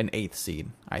an 8th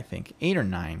seed, I think. 8 or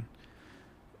 9.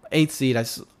 8th seed.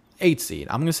 8th seed.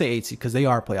 I'm going to say 8th seed because they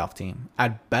are a playoff team.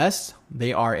 At best,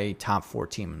 they are a top 4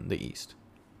 team in the East.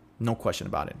 No question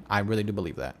about it. I really do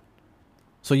believe that.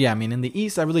 So, yeah, I mean, in the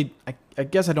East, I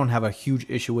guess I don't have a huge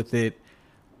issue with it.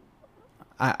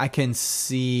 I can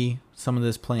see some of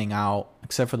this playing out,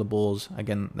 except for the Bulls.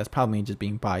 Again, that's probably me just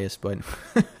being biased, but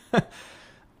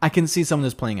I can see some of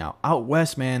this playing out. Out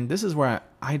West, man, this is where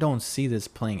I don't see this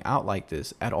playing out like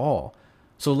this at all.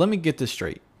 So let me get this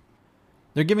straight.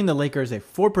 They're giving the Lakers a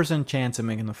 4% chance of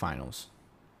making the finals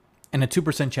and a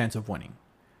 2% chance of winning.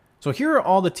 So here are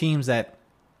all the teams that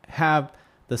have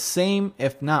the same,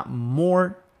 if not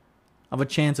more, of a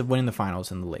chance of winning the finals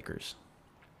than the Lakers.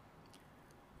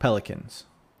 Pelicans,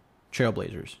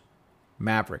 Trailblazers,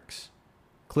 Mavericks,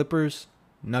 Clippers,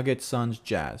 Nuggets, Suns,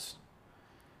 Jazz.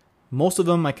 Most of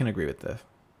them I can agree with.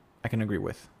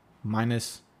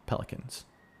 Minus Pelicans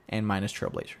and minus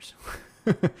Trailblazers.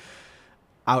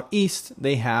 Out East,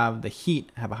 they have the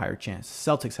Heat have a higher chance.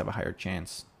 Celtics have a higher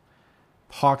chance.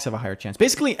 Hawks have a higher chance.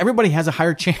 Basically, everybody has a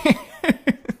higher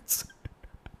chance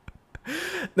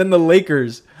than the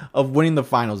Lakers of winning the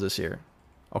finals this year.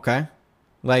 Okay?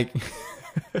 Like,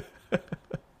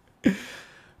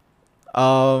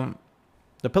 the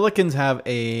Pelicans have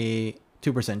a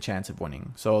 2% chance of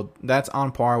winning. So that's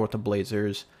on par with the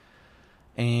Blazers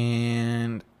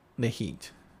and the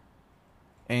Heat.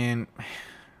 And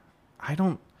I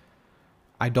don't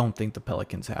think the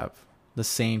Pelicans have the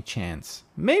same chance.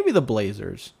 Maybe the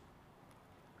Blazers.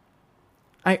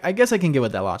 I guess I can give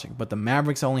it that logic, but the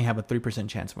Mavericks only have a 3%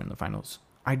 chance of winning the finals.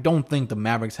 I don't think the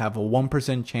Mavericks have a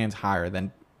 1% chance higher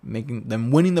than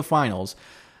winning the finals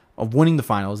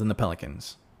than the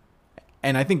Pelicans.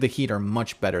 And I think the Heat are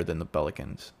much better than the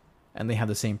Pelicans, and they have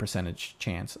the same percentage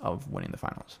chance of winning the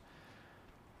finals.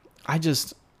 I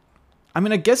guess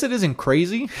it isn't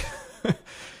crazy.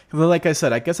 Like I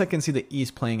said, I guess I can see the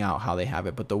East playing out how they have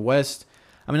it, but the West,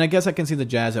 I guess I can see the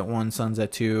Jazz at 1, Suns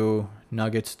at 2,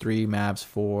 Nuggets 3, Mavs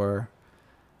 4,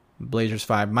 Blazers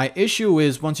 5. My issue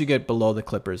is once you get below the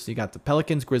Clippers, you got the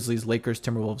Pelicans, Grizzlies, Lakers,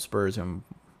 Timberwolves, Spurs, and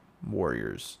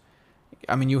Warriors.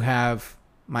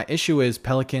 My issue is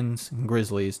Pelicans,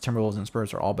 Grizzlies, Timberwolves, and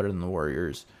Spurs are all better than the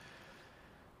Warriors.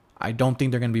 I don't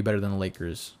think they're going to be better than the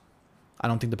Lakers. I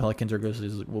don't think the Pelicans or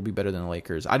Grizzlies will be better than the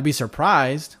Lakers. I'd be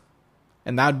surprised,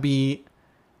 and that would be...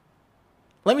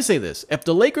 Let me say this. If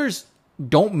the Lakers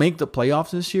don't make the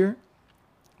playoffs this year,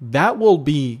 that will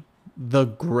be the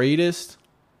greatest,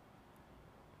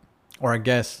 or I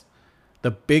guess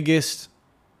the biggest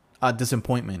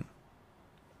disappointment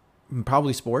in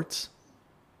probably sports.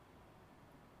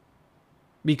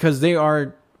 Because they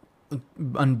are,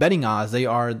 on betting odds,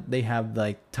 they have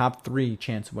like top 3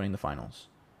 chance of winning the finals.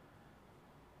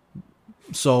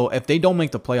 So if they don't make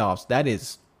the playoffs, that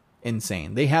is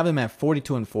insane. They have them at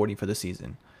 42-40 for the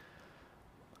season.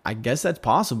 I guess that's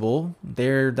possible.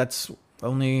 That's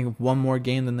only one more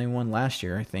game than they won last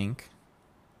year, I think.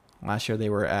 Last year they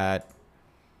were at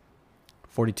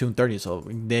 42-30, so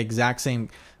the exact same.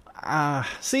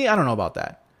 See, I don't know about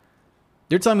that.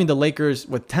 They're telling me the Lakers,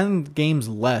 with 10 games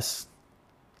less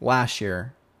last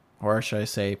year, or should I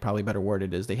say, probably better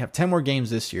worded is, they have 10 more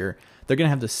games this year. They're going to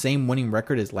have the same winning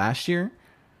record as last year.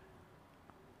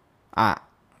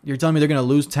 You're telling me they're going to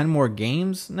lose 10 more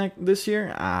games this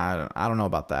year? I don't know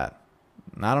about that.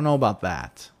 I don't know about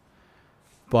that.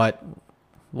 But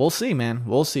we'll see, man.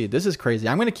 We'll see. This is crazy.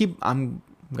 I'm going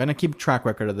to keep track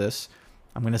record of this.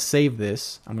 I'm going to save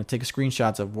this. I'm going to take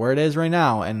screenshots of where it is right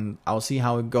now, and I'll see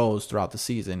how it goes throughout the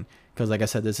season. Because like I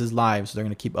said, this is live, so they're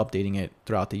going to keep updating it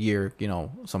throughout the year.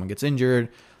 Someone gets injured,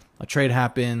 a trade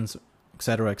happens,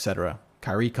 etc., etc.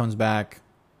 Kyrie comes back.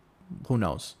 Who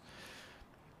knows?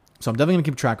 So I'm definitely going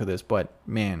to keep track of this. But,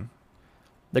 man,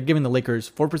 they're giving the Lakers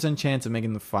 4% chance of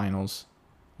making the finals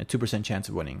and 2% chance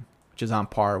of winning, which is on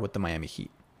par with the Miami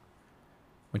Heat,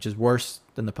 which is worse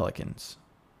than the Pelicans,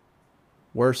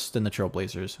 worse than the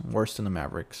Trailblazers, worse than the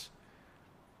Mavericks.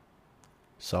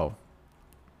 So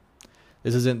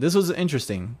this was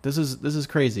interesting. This is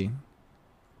crazy.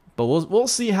 But we'll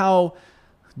see how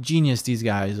genius these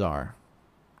guys are.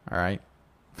 All right.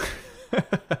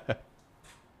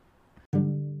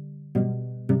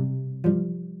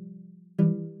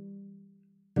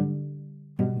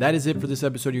 That is it for this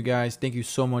episode, you guys. Thank you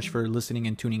so much for listening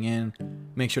and tuning in.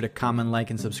 Make sure to comment,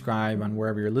 like, and subscribe on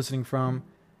wherever you're listening from.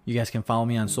 You guys can follow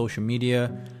me on social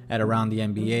media at Around the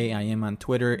NBA. I am on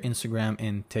Twitter, Instagram,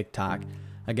 and TikTok.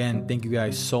 Again, thank you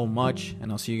guys so much,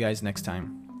 and I'll see you guys next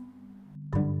time.